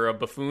idiot or a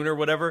buffoon or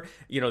whatever.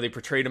 They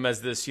portrayed him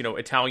as this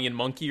Italian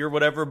monkey or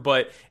whatever,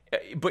 but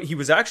he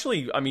was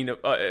actually,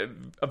 a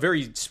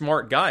very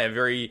smart guy, a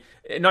very,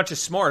 not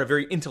just smart, a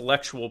very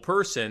intellectual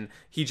person.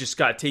 He just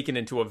got taken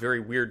into a very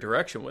weird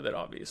direction with it,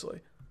 obviously.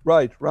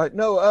 Right.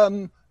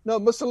 No,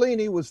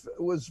 Mussolini was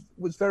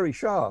very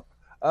sharp.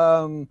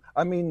 The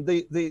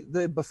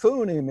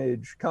buffoon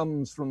image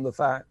comes from the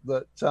fact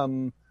that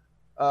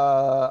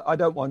I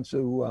don't want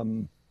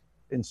to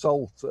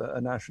insult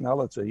a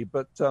nationality,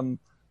 but the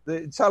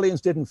Italians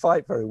didn't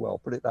fight very well,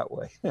 put it that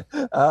way,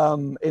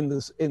 in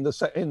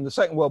the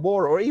Second World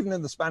War, or even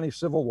in the Spanish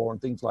Civil War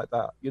and things like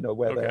that.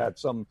 Where they had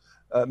some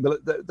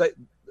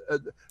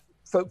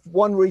for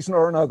one reason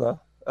or another,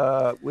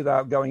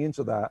 without going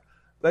into that,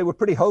 they were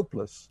pretty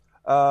hopeless,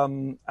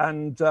 and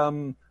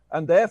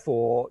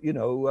therefore,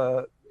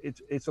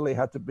 Italy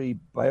had to be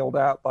bailed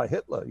out by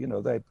Hitler.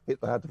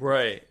 Hitler had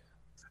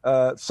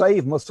to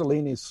save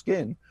Mussolini's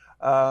skin,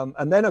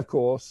 and then, of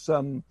course,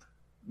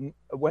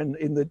 when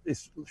in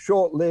this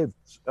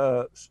short-lived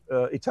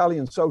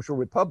Italian Social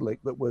Republic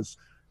that was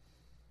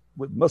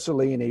with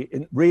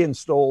Mussolini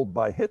reinstalled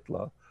by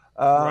Hitler,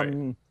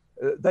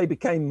 they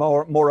became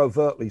more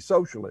overtly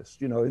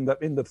socialist.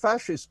 In the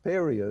fascist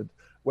period,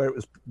 where it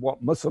was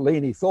what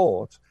Mussolini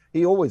thought,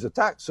 he always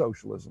attacked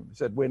socialism. He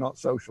said, we're not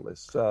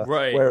socialists.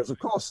 Whereas, of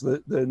course,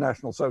 the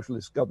National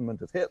Socialist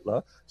government of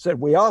Hitler said,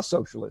 we are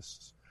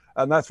socialists.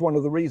 And that's one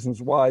of the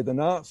reasons why the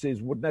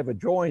Nazis would never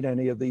join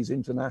any of these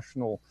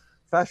international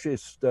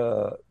fascist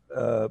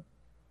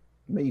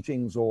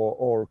meetings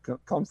or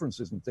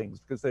conferences and things,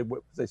 because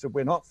they said,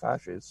 we're not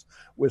fascists,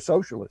 we're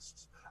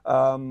socialists.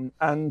 So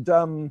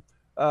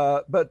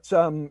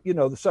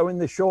in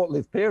this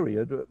short-lived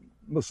period,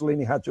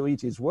 Mussolini had to eat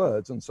his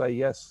words and say,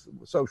 yes,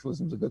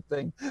 socialism's a good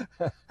thing.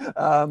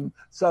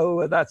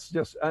 So that's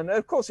just, and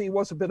of course he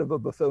was a bit of a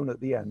buffoon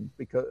at the end,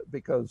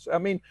 because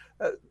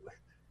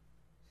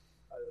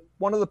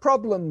one of the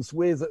problems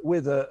with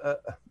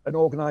an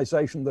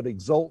organization that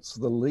exalts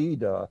the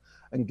leader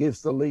and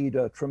gives the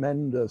leader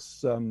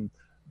tremendous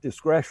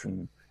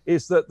discretion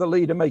is that the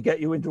leader may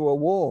get you into a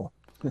war.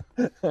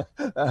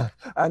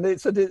 And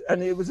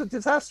it was a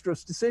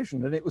disastrous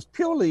decision, and it was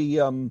purely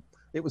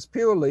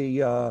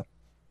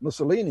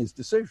Mussolini's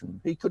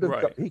decision. He could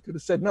have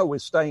said, no, we're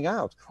staying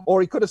out, or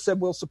he could have said,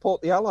 we'll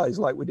support the Allies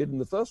like we did in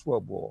the First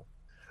World War.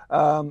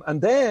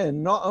 And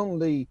then not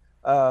only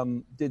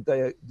did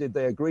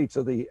they agree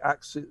to the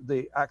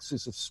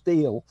Axis of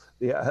Steel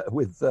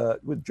with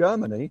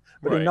Germany,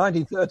 but in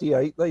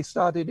 1938 they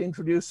started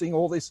introducing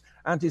all this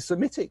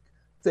anti-Semitic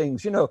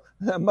things.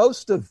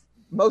 Most of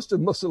most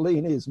of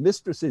Mussolini's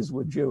mistresses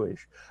were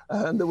Jewish,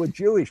 and there were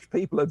Jewish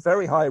people at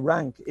very high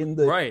rank in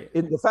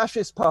the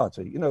fascist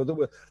party. You know,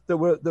 there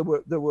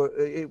were.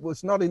 It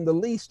was not in the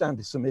least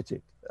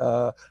anti-Semitic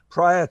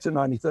prior to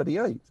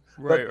 1938.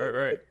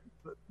 Right.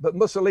 But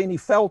Mussolini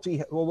felt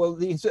the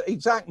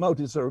exact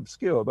motives are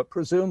obscure, but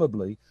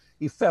presumably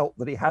he felt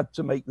that he had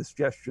to make this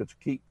gesture to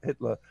keep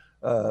Hitler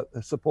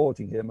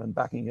supporting him and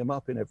backing him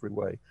up in every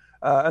way.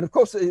 And of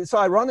course, it's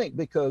ironic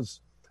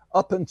because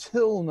up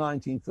until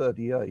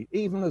 1938,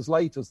 even as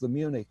late as the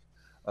Munich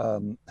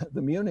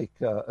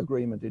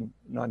agreement in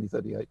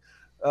 1938,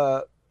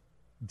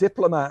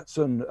 diplomats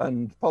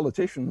and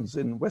politicians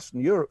in Western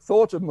Europe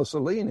thought of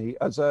Mussolini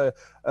as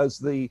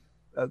the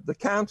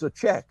counter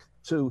check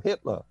to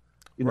Hitler.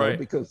 You know,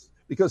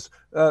 because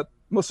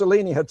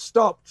Mussolini had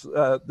stopped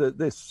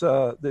this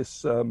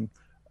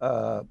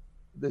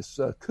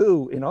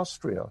coup in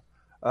Austria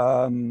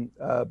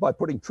by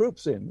putting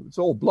troops in. It's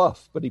all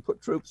bluff, but he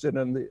put troops in,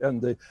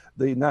 and the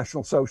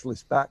National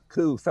Socialist-backed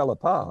coup fell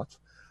apart.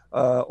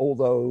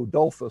 Although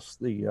Dollfuss,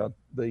 the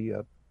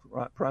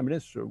prime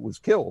minister, was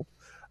killed,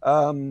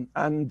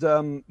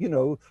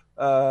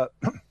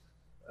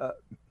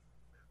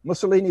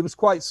 Mussolini was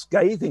quite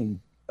scathing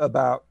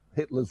about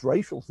Hitler's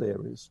racial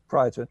theories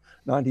prior to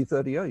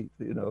 1938,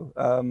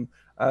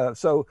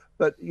 so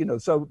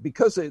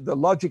because the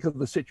logic of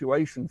the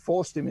situation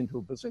forced him into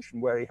a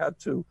position where he had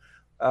to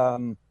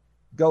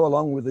go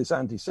along with this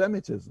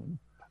anti-Semitism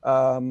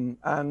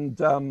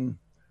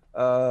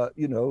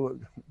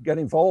get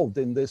involved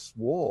in this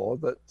war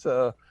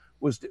that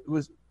was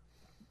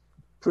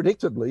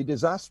predictably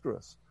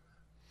disastrous.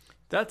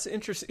 That's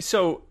interesting.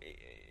 So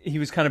he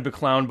was kind of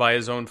beclowned by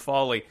his own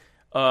folly.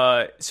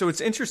 So it's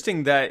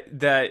interesting that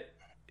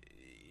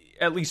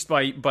at least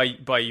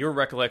by your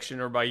recollection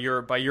or by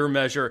your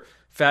measure,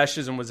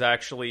 fascism was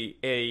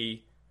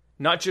actually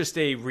not just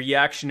a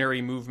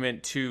reactionary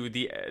movement to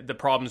the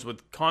problems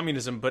with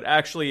communism, but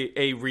actually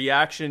a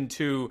reaction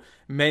to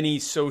many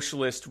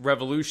socialist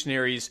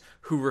revolutionaries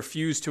who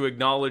refused to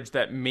acknowledge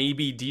that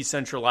maybe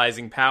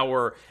decentralizing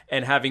power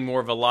and having more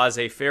of a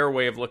laissez-faire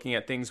way of looking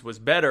at things was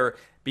better.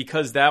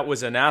 Because that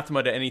was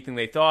anathema to anything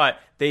they thought,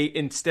 they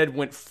instead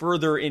went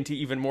further into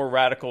even more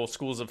radical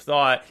schools of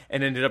thought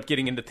and ended up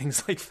getting into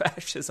things like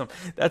fascism.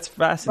 That's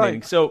fascinating.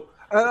 Right. So,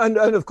 and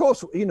of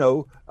course,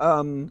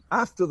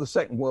 after the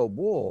Second World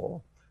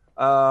War,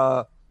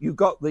 you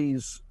got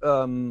these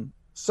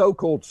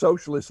so-called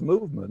socialist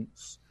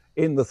movements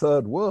in the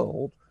Third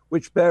World,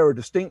 which bear a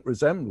distinct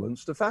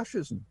resemblance to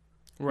fascism.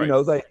 Right. You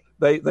know,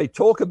 they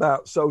talk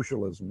about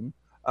socialism.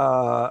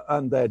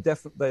 And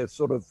they've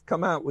sort of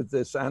come out with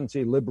this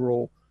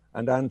anti-liberal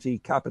and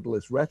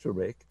anti-capitalist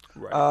rhetoric,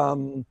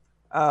 right.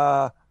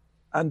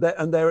 And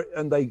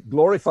they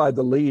glorify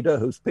the leader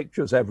whose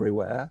picture's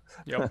everywhere,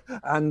 yep.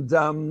 and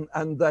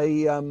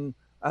they are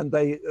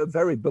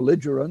very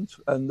belligerent,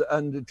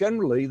 and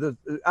generally the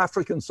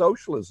African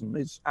socialism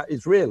is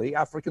really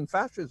African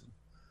fascism.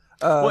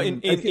 Well,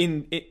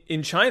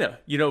 in China,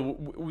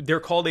 they're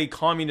called a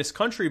communist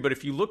country, but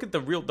if you look at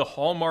the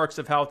hallmarks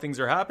of how things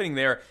are happening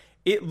there,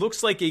 it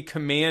looks like a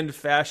command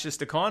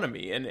fascist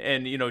economy, and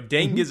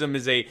Dengism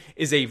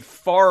is a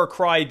far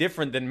cry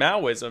different than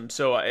Maoism.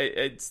 So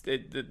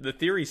the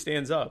theory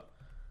stands up.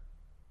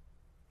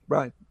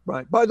 Right.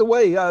 By the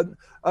way, a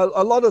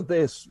lot of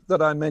this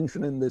that I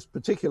mention in this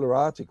particular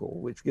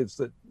article, which gives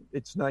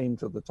its name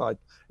to the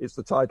title, it's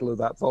the title of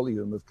that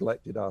volume of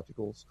collected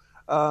articles.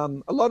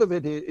 A lot of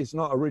it is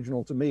not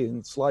original to me in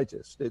the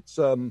slightest. It's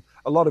a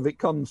lot of it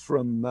comes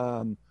from,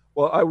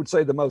 I would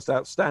say the most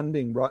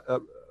outstanding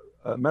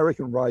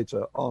American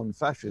writer on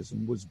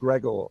fascism was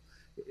Gregor.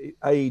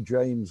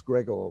 James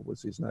Gregor was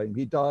his name.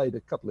 He died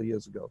a couple of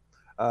years ago.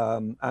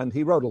 And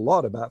he wrote a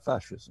lot about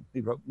fascism.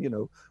 He wrote,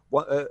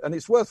 and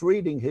it's worth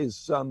reading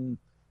his,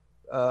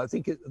 I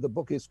think the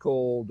book is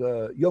called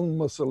Young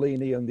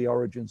Mussolini and the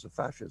Origins of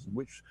Fascism,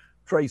 which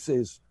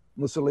traces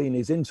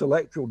Mussolini's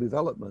intellectual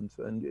development.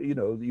 And,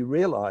 you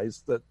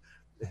realize that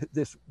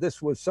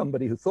this was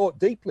somebody who thought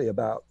deeply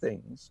about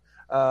things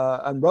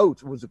and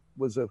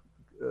was a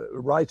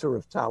writer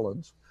of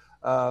talent.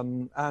 As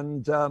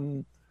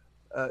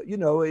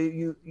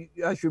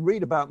you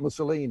read about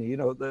Mussolini,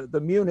 the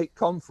Munich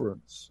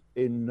conference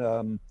in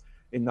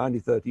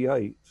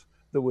 1938,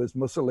 there was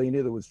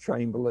Mussolini, there was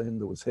Chamberlain,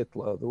 there was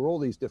Hitler, there were all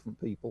these different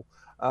people.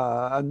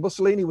 And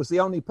Mussolini was the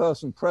only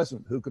person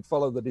present who could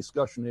follow the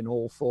discussion in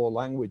all four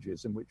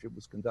languages in which it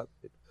was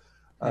conducted.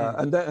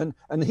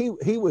 And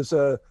he was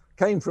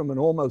came from an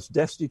almost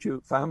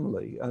destitute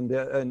family.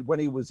 And when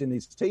he was in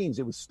his teens,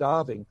 he was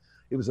starving.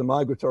 He was a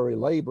migratory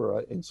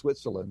laborer in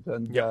Switzerland.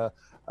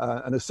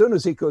 And as soon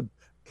as he could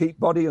keep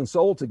body and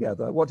soul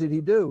together, what did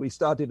he do? He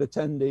started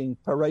attending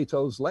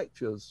Pareto's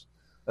lectures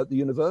at the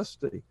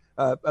university,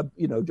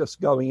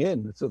 just going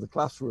in to the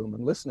classroom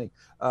and listening.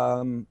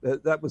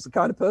 That was the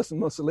kind of person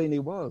Mussolini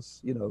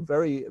was,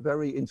 very,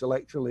 very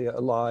intellectually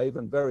alive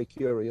and very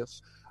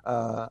curious,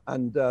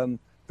 and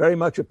very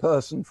much a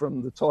person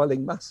from the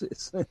toiling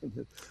masses.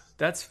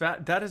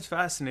 That is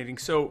fascinating.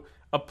 So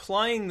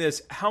applying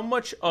this, how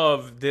much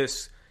of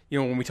this,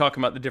 when we talk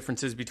about the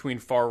differences between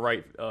far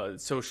right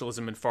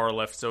socialism and far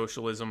left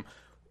socialism,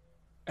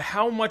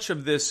 how much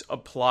of this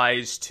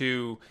applies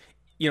to,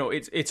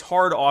 it's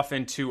hard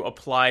often to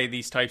apply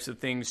these types of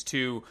things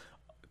to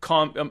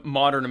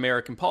modern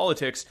American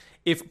politics,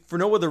 if for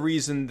no other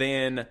reason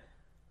than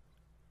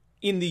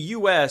in the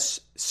U.S.,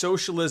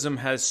 socialism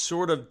has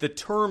the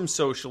term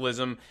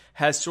socialism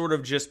has sort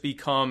of just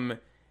become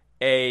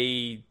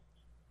a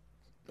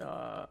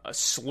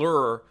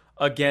slur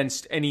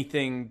against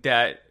anything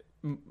that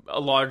a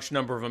large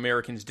number of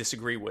Americans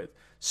disagree with.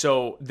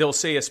 So they'll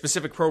say a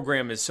specific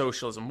program is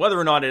socialism, whether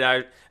or not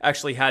it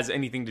actually has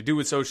anything to do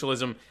with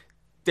socialism.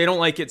 They don't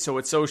like it, so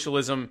it's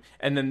socialism,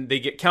 and then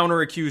they get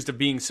counter-accused of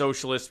being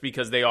socialist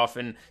because they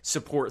often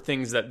support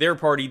things that their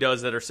party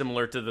does that are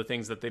similar to the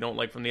things that they don't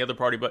like from the other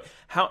party. But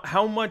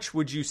how much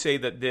would you say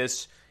that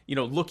this,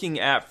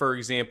 looking at, for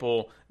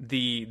example,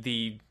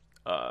 the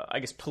I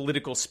guess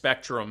political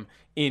spectrum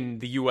in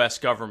the U.S.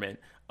 government,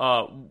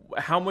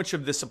 how much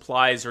of this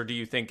applies, or do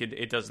you think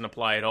it doesn't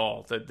apply at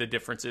all? The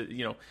difference is,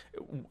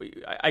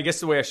 I guess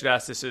the way I should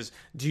ask this is,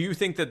 do you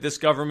think that this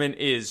government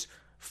is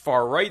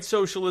far right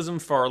socialism,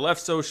 far left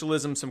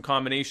socialism, some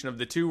combination of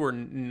the two, or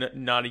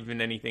not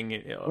even anything?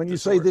 When you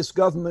say this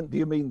government, do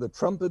you mean the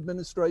Trump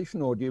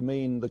administration, or do you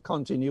mean the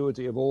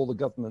continuity of all the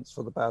governments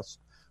for the past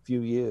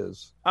few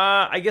years?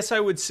 I guess I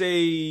would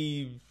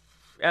say,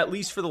 at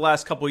least for the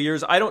last couple of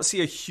years, I don't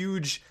see a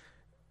huge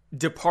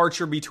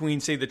departure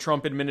between, say, the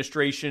Trump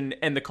administration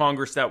and the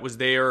Congress that was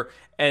there,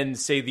 and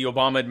say the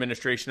Obama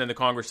administration and the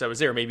Congress that was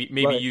there. Maybe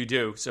right. You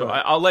do. So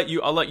right. I'll let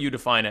you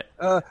define it.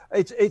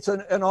 It's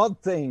an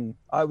odd thing.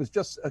 I was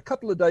just a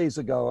couple of days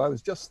ago. I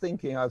was just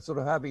thinking. I was sort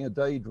of having a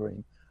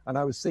daydream, and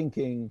I was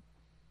thinking.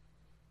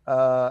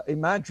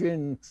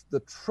 Imagine the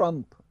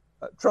Trump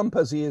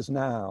as he is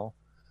now,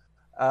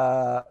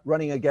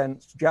 running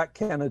against Jack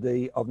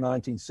Kennedy of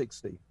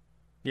 1960.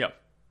 Yeah.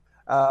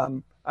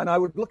 And I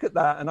would look at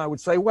that and I would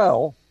say,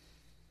 well,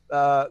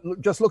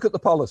 just look at the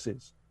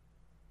policies.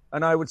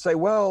 And I would say,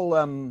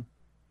 well,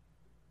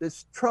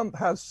 this Trump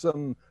has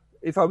some,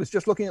 if I was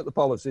just looking at the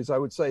policies, I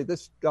would say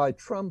this guy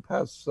Trump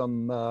has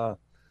some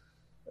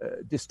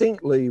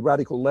distinctly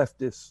radical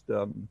leftist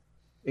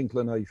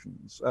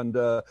inclinations, and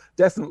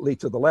definitely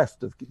to the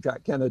left of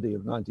Jack Kennedy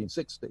of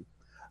 1960.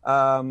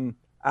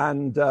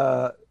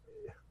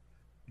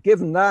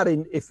 Given that,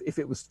 if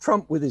it was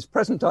Trump with his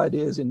present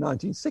ideas in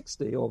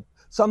 1960, or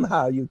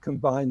somehow you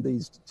combine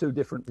these two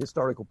different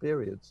historical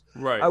periods,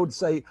 right. I would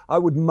say I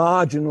would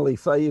marginally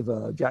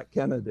favor Jack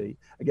Kennedy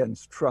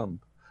against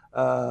Trump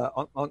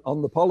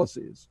on the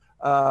policies,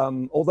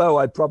 although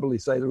I'd probably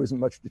say there isn't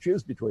much to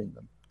choose between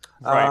them.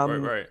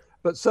 Right.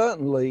 But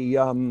certainly,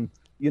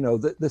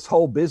 this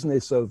whole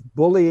business of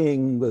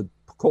bullying the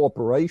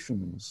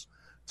corporations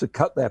to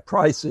cut their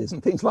prices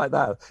and things like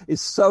that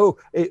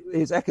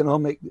is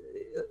economic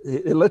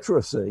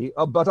illiteracy.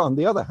 But on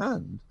the other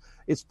hand,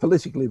 it's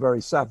politically very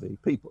savvy.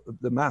 People,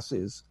 the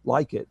masses,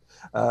 like it.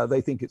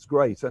 They think it's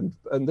great, and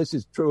this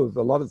is true of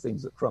a lot of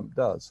things that Trump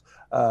does.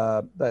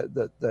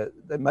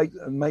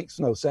 That makes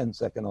no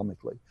sense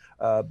economically,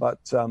 but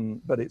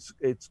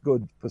it's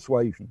good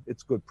persuasion.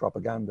 It's good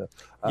propaganda.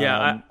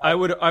 I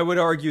would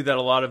argue that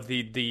a lot of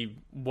the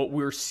what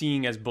we're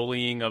seeing as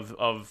bullying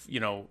of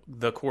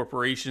the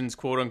corporations,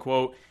 quote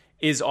unquote,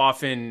 is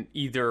often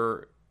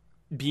either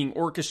being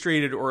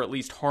orchestrated or at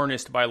least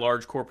harnessed by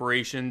large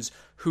corporations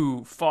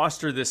who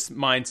foster this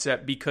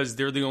mindset because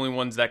they're the only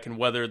ones that can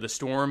weather the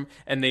storm,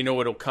 and they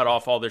know it'll cut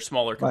off all their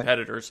smaller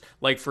competitors. Right.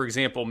 Like, for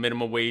example,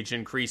 minimum wage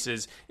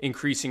increases,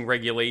 increasing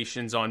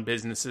regulations on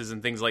businesses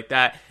and things like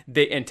that,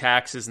 and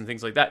taxes and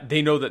things like that.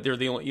 They know that they're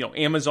the only,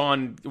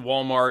 Amazon,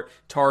 Walmart,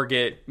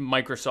 Target,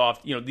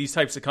 Microsoft, these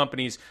types of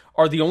companies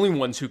are the only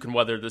ones who can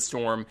weather the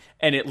storm,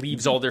 and it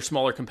leaves all their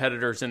smaller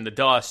competitors in the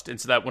dust. And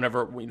so that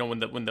whenever, when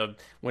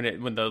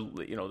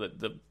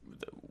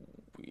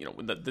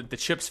the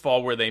chips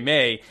fall where they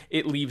may,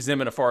 it leaves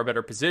them in a far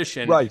better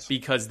position, right?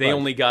 Because they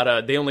only got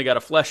a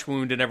flesh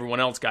wound, and everyone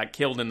else got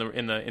killed in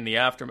the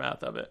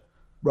aftermath of it.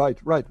 Right.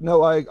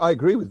 No, I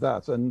agree with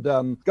that. And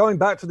going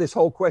back to this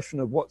whole question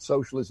of what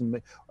socialism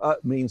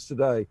means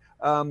today,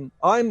 I'm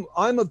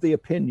of the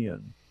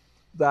opinion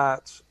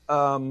that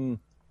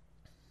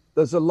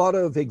there's a lot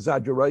of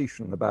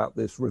exaggeration about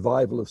this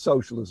revival of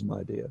socialism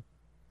idea,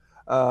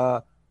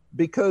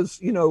 because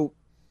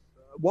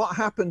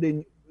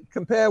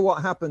compare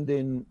what happened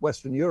in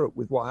Western Europe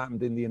with what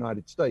happened in the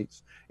United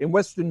States. In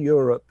Western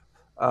Europe,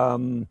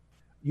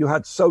 you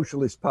had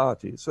socialist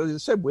parties. So they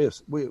said, we're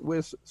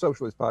a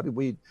socialist party.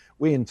 We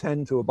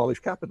intend to abolish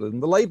capitalism.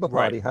 The Labour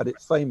Party had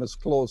its famous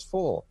Clause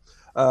 4,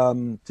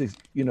 the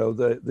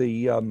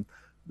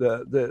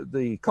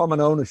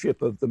common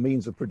ownership of the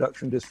means of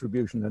production,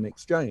 distribution, and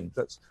exchange.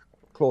 That's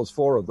Clause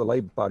 4 of the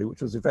Labour Party,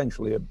 which was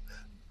eventually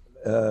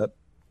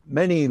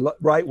many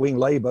right-wing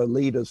Labour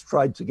leaders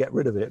tried to get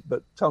rid of it,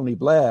 but Tony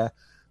Blair,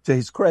 to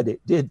his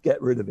credit, did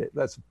get rid of it.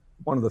 That's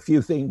one of the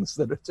few things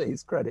that are to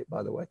his credit,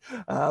 by the way.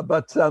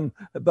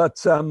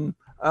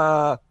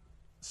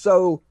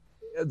 So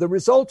the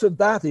result of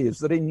that is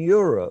that in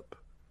Europe,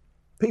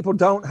 people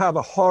don't have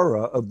a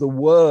horror of the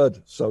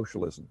word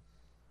socialism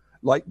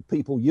like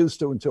people used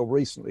to until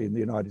recently in the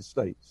United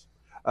States,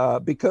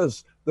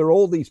 because there are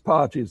all these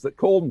parties that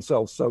call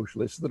themselves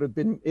socialists that have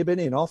been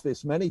in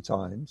office many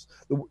times.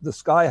 The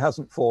sky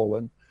hasn't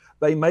fallen.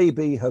 They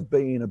maybe have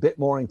been a bit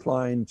more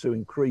inclined to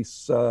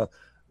increase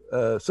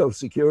Social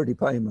Security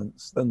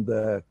payments than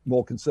their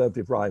more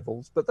conservative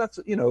rivals, but that's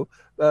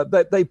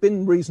they've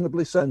been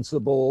reasonably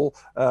sensible.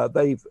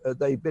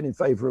 They've been in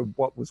favor of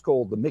what was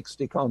called the mixed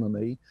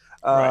economy,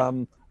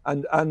 right.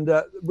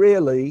 and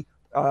really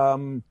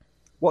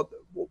what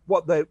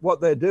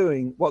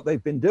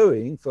they've been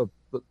doing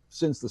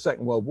since the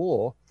Second World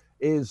War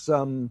is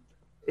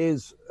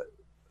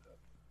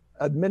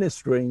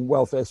administering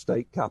welfare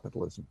state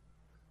capitalism.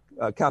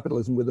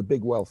 Capitalism with a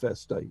big welfare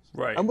state,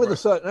 right, and with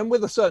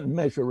a certain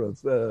measure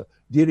of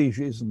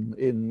dirigism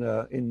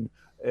in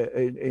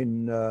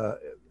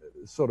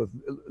sort of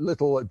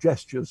little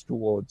gestures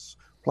towards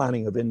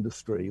planning of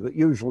industry that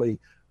usually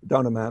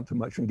don't amount to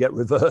much and get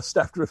reversed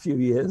after a few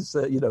years,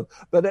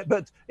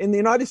 But in the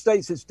United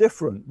States, it's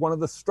different. One of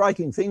the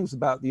striking things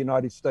about the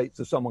United States,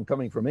 as someone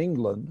coming from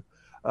England,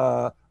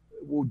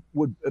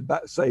 would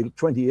say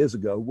 20 years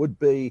ago, would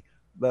be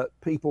that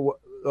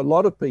a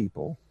lot of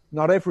people.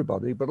 Not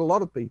everybody, but a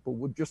lot of people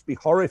would just be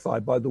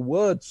horrified by the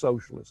word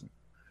socialism.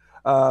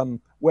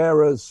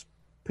 Whereas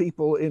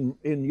people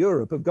in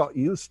Europe have got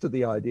used to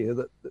the idea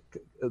that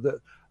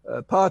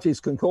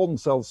parties can call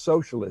themselves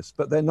socialists,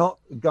 but they're not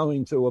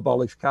going to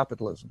abolish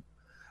capitalism.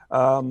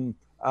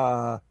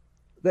 They're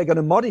going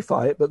to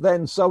modify it, but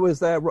then so are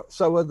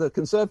the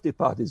Conservative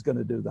parties going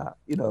to do that.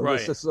 Right.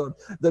 This is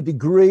the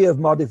degree of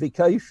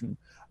modification.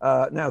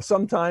 Now,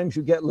 sometimes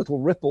you get little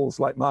ripples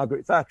like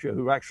Margaret Thatcher,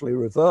 who actually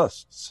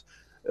reversed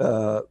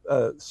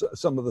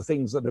some of the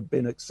things that have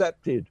been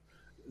accepted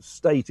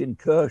state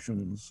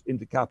incursions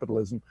into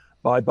capitalism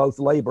by both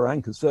Labour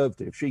and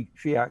Conservative. She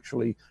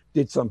actually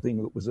did something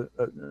that was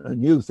a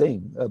new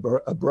thing, a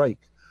break.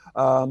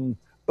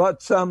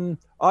 But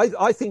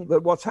I think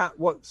that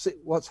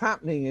what's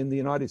happening in the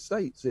United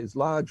States is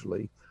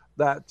largely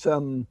that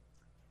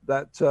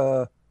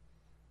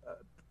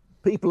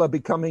people are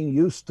becoming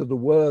used to the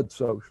word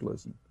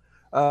socialism.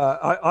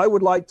 I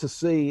would like to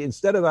see,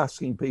 instead of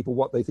asking people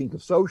what they think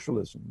of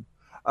socialism,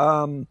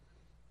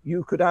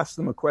 you could ask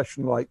them a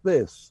question like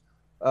this.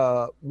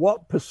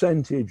 What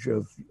percentage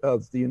of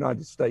the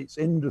United States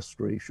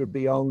industry should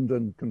be owned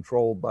and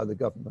controlled by the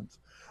government?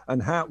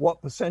 And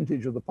what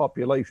percentage of the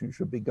population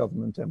should be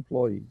government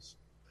employees?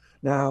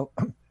 Now,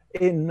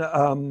 in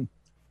the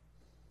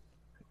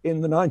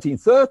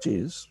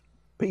 1930s,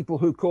 people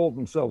who called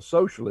themselves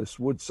socialists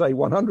would say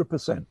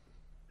 100%,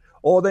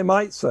 or they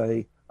might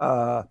say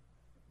 95%.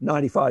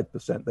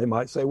 They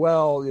might say,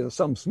 well,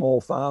 some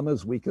small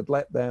farmers, we could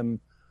let them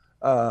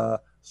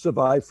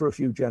survive for a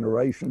few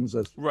generations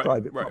as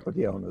private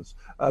property owners.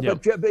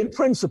 But in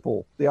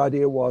principle, the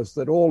idea was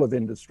that all of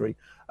industry,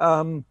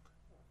 I've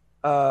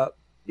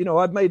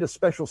made a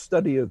special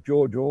study of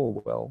George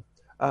Orwell,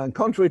 and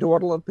contrary to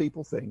what a lot of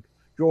people think,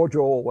 George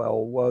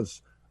Orwell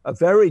was a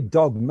very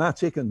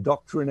dogmatic and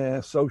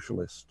doctrinaire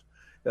socialist.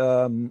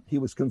 He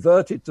was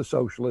converted to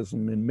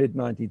socialism in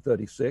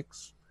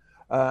mid-1936.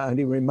 And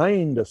he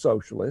remained a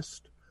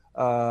socialist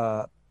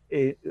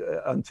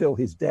until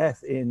his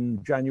death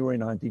in January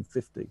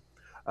 1950.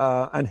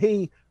 And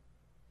he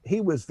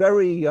was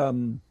very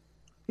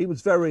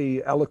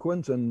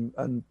eloquent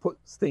and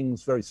puts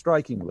things very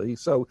strikingly.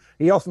 So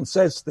he often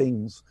says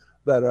things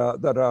that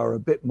are a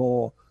bit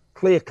more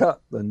clear cut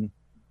than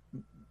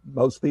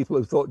most people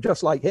who thought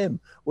just like him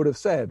would have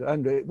said.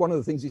 And one of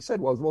the things he said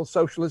was, well,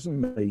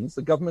 socialism means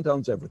the government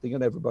owns everything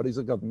and everybody's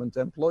a government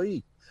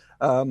employee.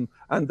 And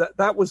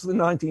that was the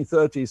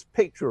 1930s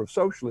picture of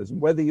socialism,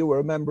 whether you were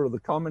a member of the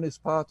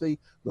Communist Party,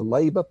 the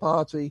Labour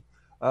Party,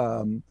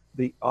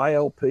 the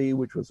ILP,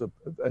 which was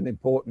an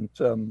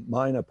important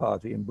minor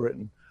party in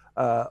Britain,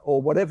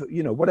 or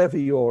whatever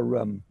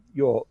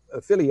your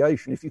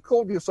affiliation. If you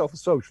called yourself a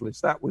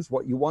socialist, that was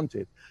what you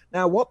wanted.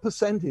 Now, what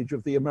percentage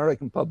of the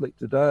American public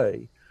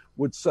today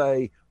would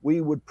say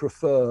we would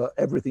prefer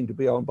everything to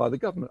be owned by the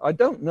government? I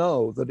don't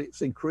know that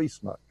it's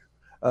increased much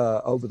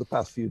over the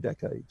past few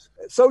decades.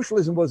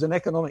 Socialism was an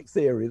economic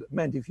theory that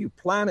meant if you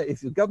plan it,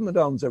 if the government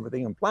owns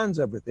everything and plans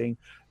everything,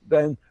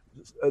 then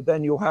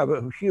you'll have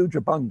a huge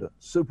abundance,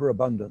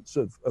 superabundance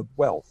of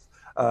wealth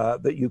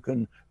that you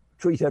can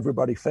treat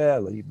everybody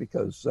fairly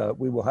because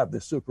we will have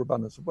this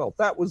superabundance of wealth.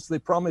 That was the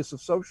promise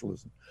of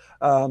socialism.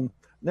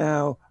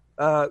 Now,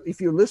 if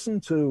you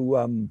listen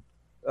to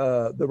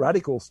the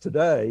radicals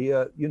today,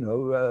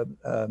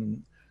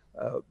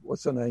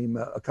 what's her name,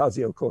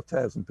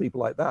 Ocasio-Cortez and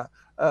people like that,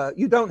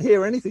 you don't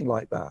hear anything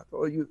like that,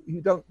 or you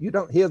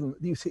don't hear them.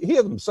 You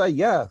hear them say,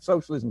 "Yeah,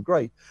 socialism's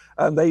great,"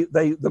 and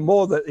the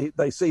more that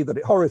they see that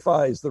it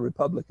horrifies the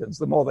Republicans,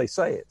 the more they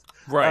say it.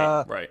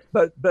 Right.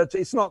 But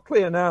it's not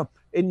clear now.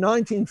 In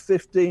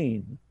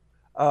 1915,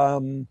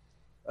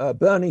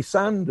 Bernie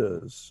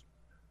Sanders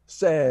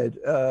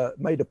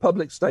made a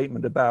public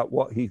statement about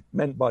what he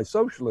meant by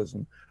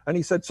socialism. And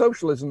he said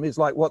socialism is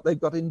like what they've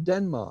got in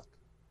Denmark.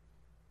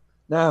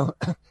 Now,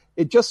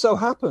 it just so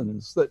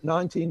happens that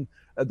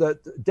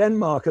that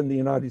Denmark and the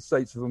United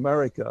States of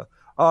America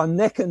are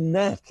neck and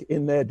neck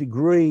in their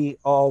degree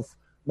of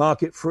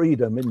market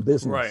freedom in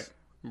business.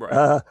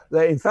 Right.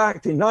 In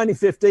fact, in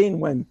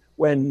 1915,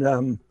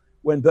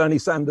 when Bernie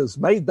Sanders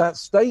made that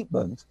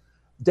statement,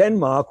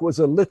 Denmark was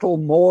a little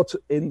more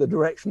in the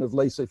direction of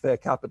laissez-faire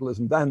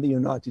capitalism than the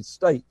United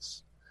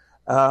States.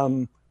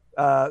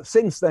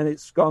 Since then,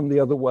 it's gone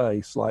the other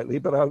way slightly.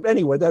 But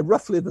anyway, they're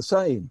roughly the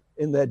same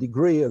in their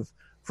degree of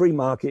free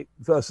market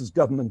versus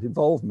government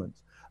involvement.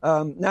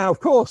 Now, of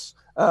course,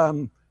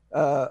 a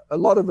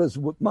lot of us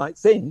might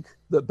think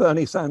that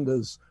Bernie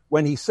Sanders,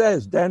 when he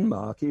says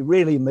Denmark, he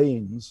really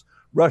means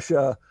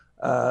Russia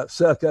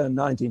circa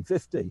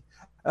 1950.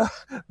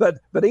 But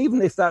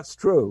even if that's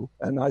true,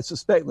 and I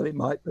suspect that it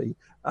might be,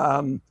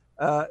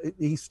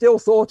 he still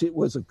thought it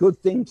was a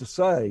good thing to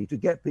say to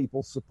get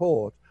people's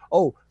support.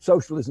 Oh,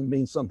 socialism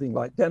means something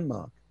like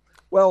Denmark.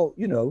 Well,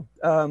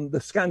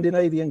 the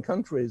Scandinavian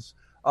countries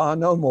are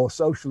no more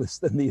socialist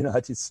than the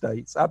United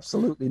States.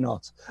 Absolutely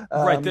not.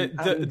 Right.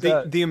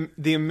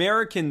 The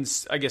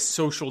Americans, I guess,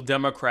 social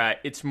democrat,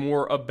 it's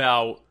more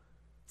about,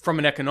 from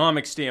an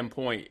economic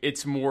standpoint,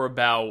 it's more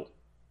about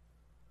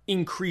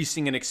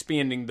increasing and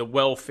expanding the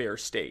welfare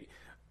state,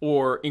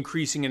 or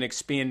increasing and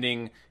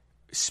expanding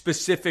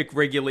specific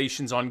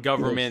regulations on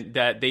government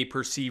that they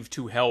perceive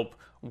to help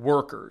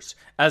workers,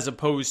 as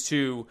opposed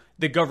to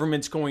the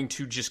government's going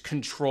to just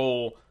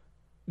control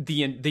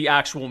the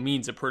actual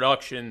means of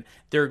production.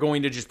 They're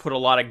going to just put a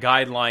lot of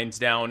guidelines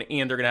down,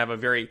 and they're going to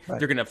have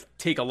they're going to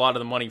take a lot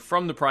of the money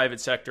from the private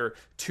sector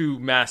to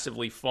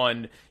massively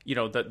fund,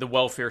 the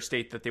welfare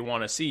state that they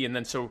want to see. And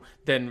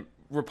then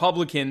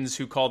Republicans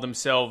who call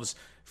themselves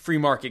free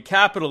market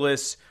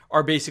capitalists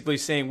are basically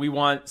saying we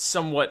want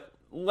somewhat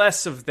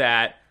less of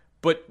that,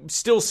 but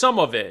still some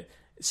of it.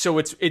 So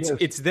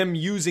it's them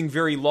using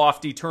very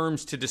lofty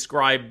terms to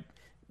describe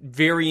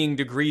varying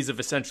degrees of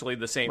essentially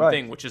the same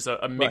thing, which is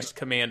a mixed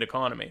command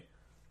economy.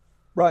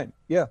 Right.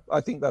 Yeah, I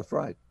think that's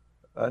right.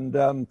 And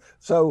and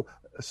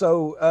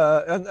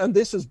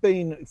this has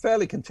been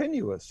fairly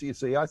continuous. You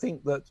see, I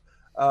think that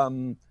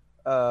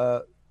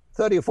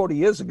 30 or 40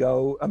 years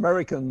ago,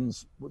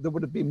 there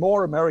would be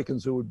more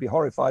Americans who would be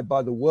horrified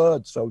by the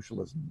word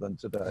socialism than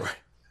today,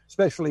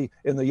 especially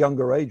in the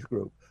younger age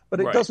group. But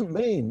it doesn't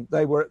mean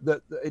they were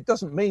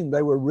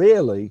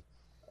really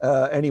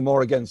any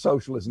more against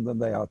socialism than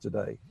they are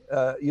today.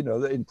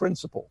 In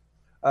principle,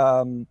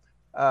 and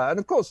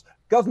of course,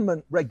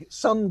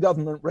 some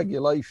government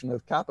regulation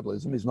of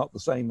capitalism is not the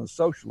same as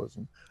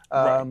socialism.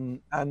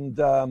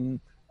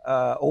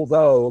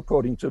 Although,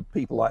 according to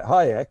people like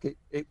Hayek,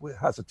 it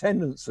has a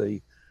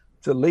tendency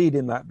to lead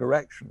in that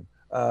direction.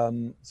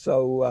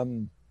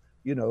 So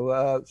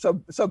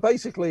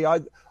basically,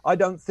 I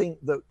don't think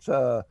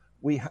that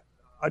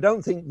I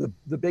don't think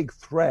the big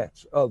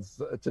threat of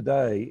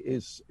today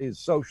is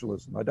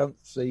socialism. I don't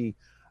see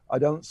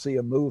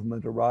a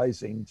movement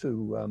arising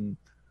to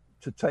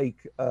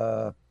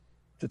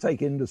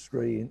take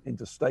industry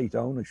into state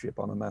ownership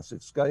on a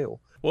massive scale.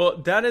 Well,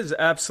 that is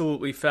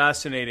absolutely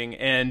fascinating,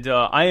 and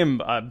I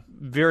am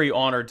very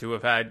honored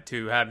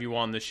to have you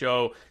on the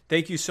show.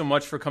 Thank you so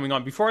much for coming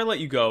on. Before I let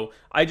you go,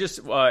 I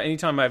just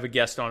anytime I have a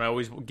guest on, I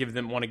always want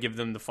to give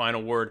them the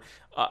final word.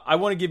 I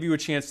want to give you a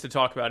chance to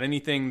talk about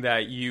anything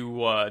that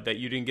you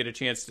didn't get a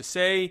chance to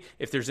say.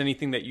 If there's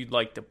anything that you'd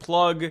like to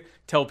plug,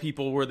 tell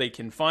people where they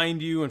can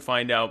find you and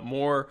find out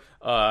more.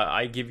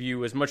 I give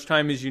you as much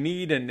time as you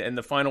need, and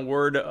the final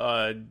word,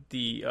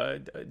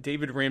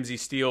 David Ramsey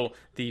Steele,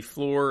 the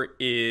floor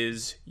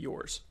is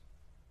yours.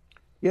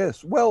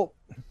 Yes, well,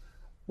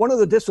 one of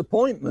the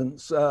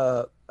disappointments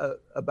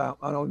about,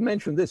 and I've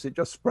mentioned this, it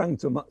just sprung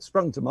to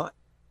my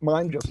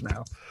mind just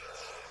now,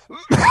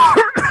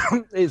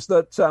 is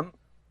that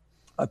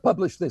I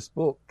published this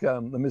book,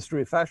 The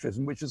Mystery of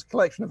Fascism, which is a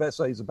collection of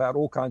essays about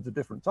all kinds of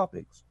different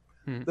topics.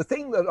 The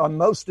thing that I'm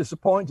most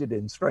disappointed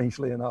in,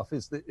 strangely enough,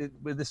 is that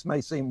this may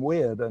seem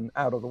weird and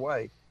out of the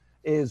way,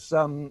 is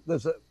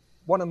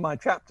one of my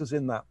chapters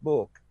in that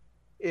book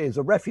is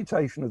a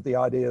refutation of the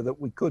idea that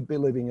we could be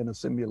living in a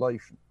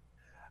simulation.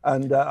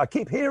 And I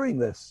keep hearing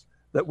this,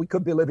 that we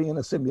could be living in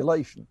a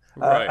simulation.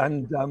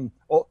 Or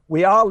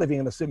we are living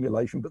in a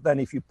simulation, but then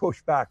if you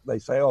push back, they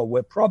say, oh,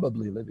 we're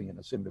probably living in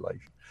a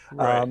simulation.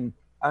 Right.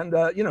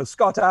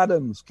 Scott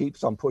Adams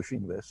keeps on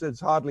pushing this. It's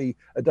hardly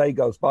a day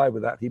goes by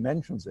without he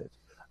mentions it.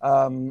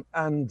 There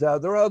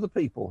are other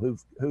people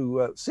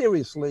who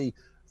seriously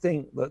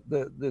think that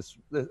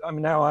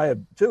now I have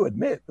to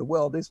admit the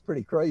world is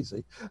pretty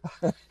crazy,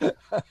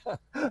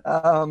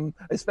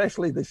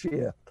 especially this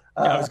year.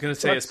 I was going to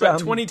say,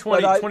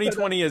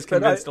 2020 has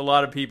convinced a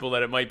lot of people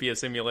that it might be a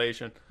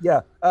simulation.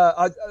 Yeah.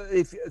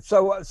 The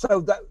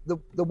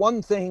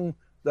one thing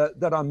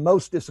that I'm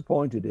most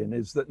disappointed in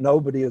is that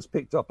nobody has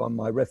picked up on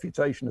my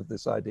refutation of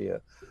this idea.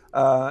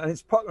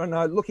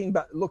 Looking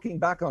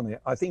back on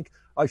it, I think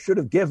I should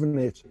have given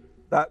it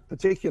that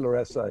particular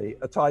essay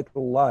a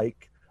title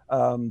like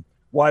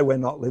 "Why We're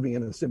Not Living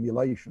in a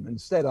Simulation."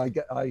 Instead, I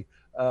gave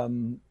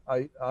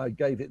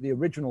it the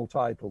original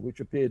title, which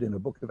appeared in a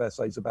book of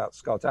essays about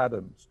Scott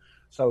Adams.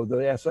 So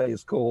the essay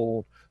is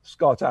called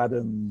 "Scott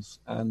Adams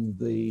and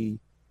the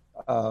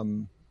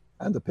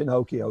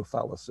Pinocchio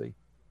Fallacy."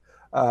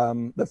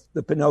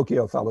 The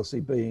Pinocchio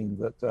fallacy being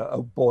that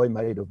a boy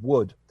made of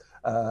wood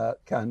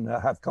can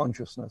have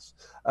consciousness.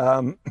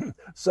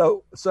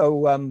 So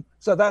I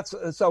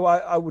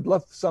would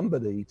love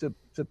somebody to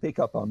pick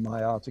up on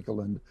my article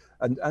and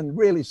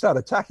really start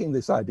attacking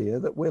this idea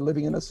that we're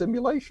living in a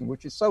simulation,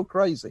 which is so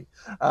crazy.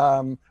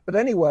 But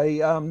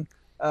anyway,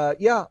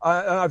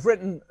 I've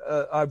written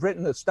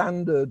a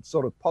standard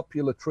sort of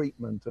popular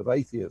treatment of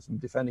atheism,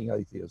 defending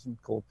atheism,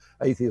 called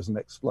Atheism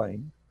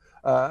Explained.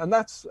 And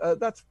that's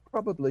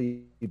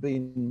probably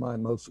been my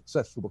most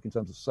successful book in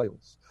terms of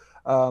sales.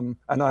 And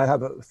I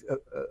have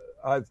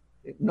I've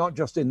not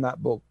just in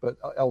that book, but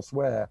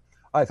elsewhere,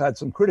 I've had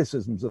some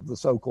criticisms of the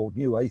so-called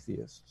new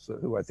atheists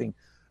who I think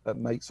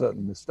make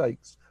certain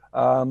mistakes.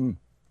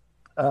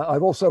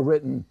 I've also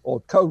written or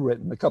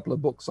co-written a couple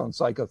of books on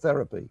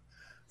psychotherapy,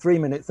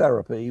 3-Minute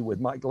Therapy with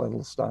Michael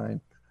Edelstein,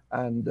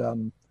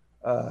 and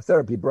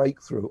Therapy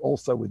Breakthrough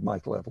also with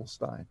Michael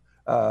Edelstein.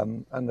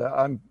 And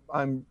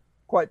I'm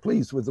quite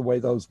pleased with the way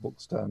those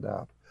books turned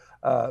out.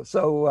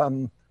 So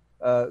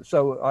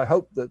I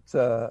hope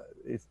that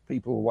if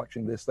people are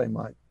watching this, they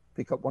might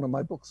pick up one of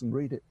my books and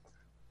read it.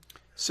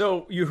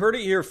 So you heard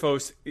it here,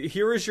 folks.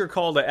 Here is your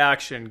call to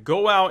action.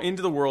 Go out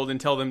into the world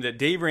and tell them that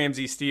Dave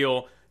Ramsey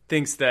Steele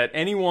thinks that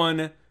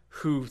anyone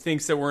who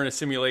thinks that we're in a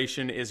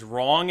simulation is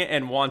wrong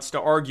and wants to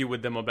argue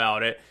with them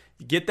about it.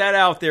 Get that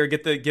out there.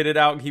 Get it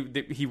out.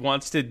 He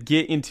wants to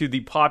get into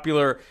the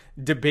popular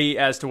debate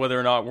as to whether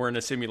or not we're in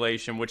a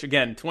simulation, which,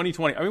 again,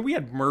 2020, I mean, we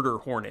had murder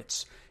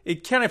hornets.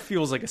 It kind of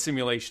feels like a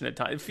simulation at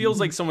times. It feels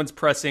like someone's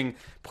pressing,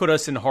 put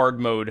us in hard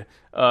mode,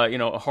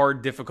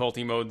 hard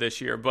difficulty mode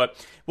this year. But,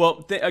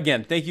 well,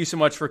 again, thank you so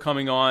much for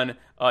coming on.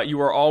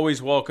 You are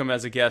always welcome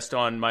as a guest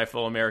on My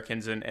Fellow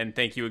Americans, and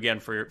thank you again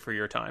for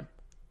your time.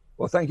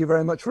 Well, thank you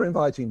very much for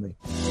inviting me.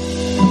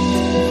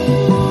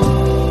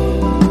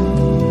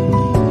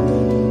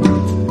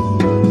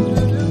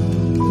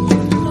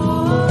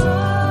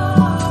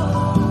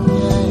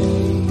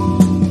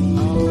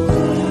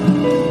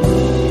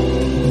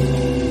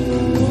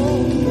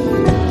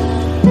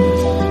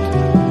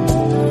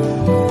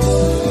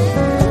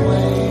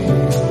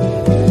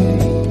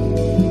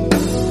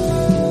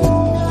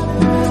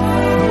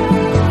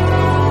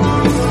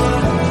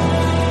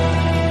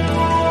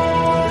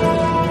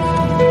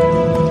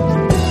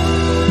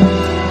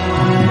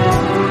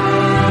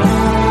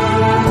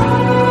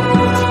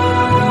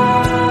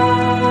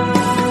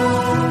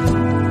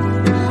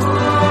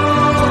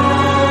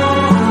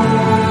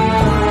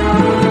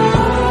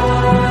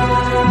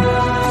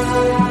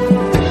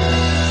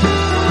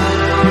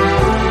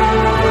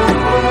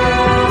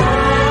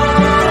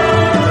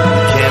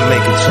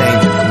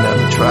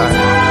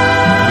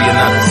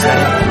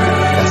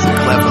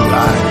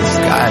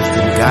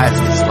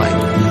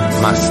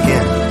 My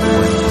skin,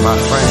 my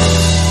friend.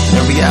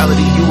 In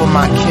reality, you are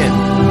my kin.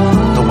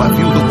 Though I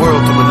view the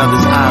world through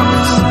another's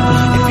iris.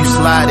 If you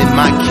slide in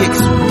my kicks,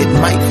 it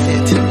might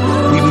fit.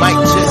 We might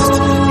just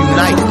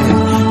unite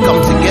and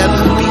come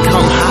together,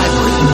 become hybrid.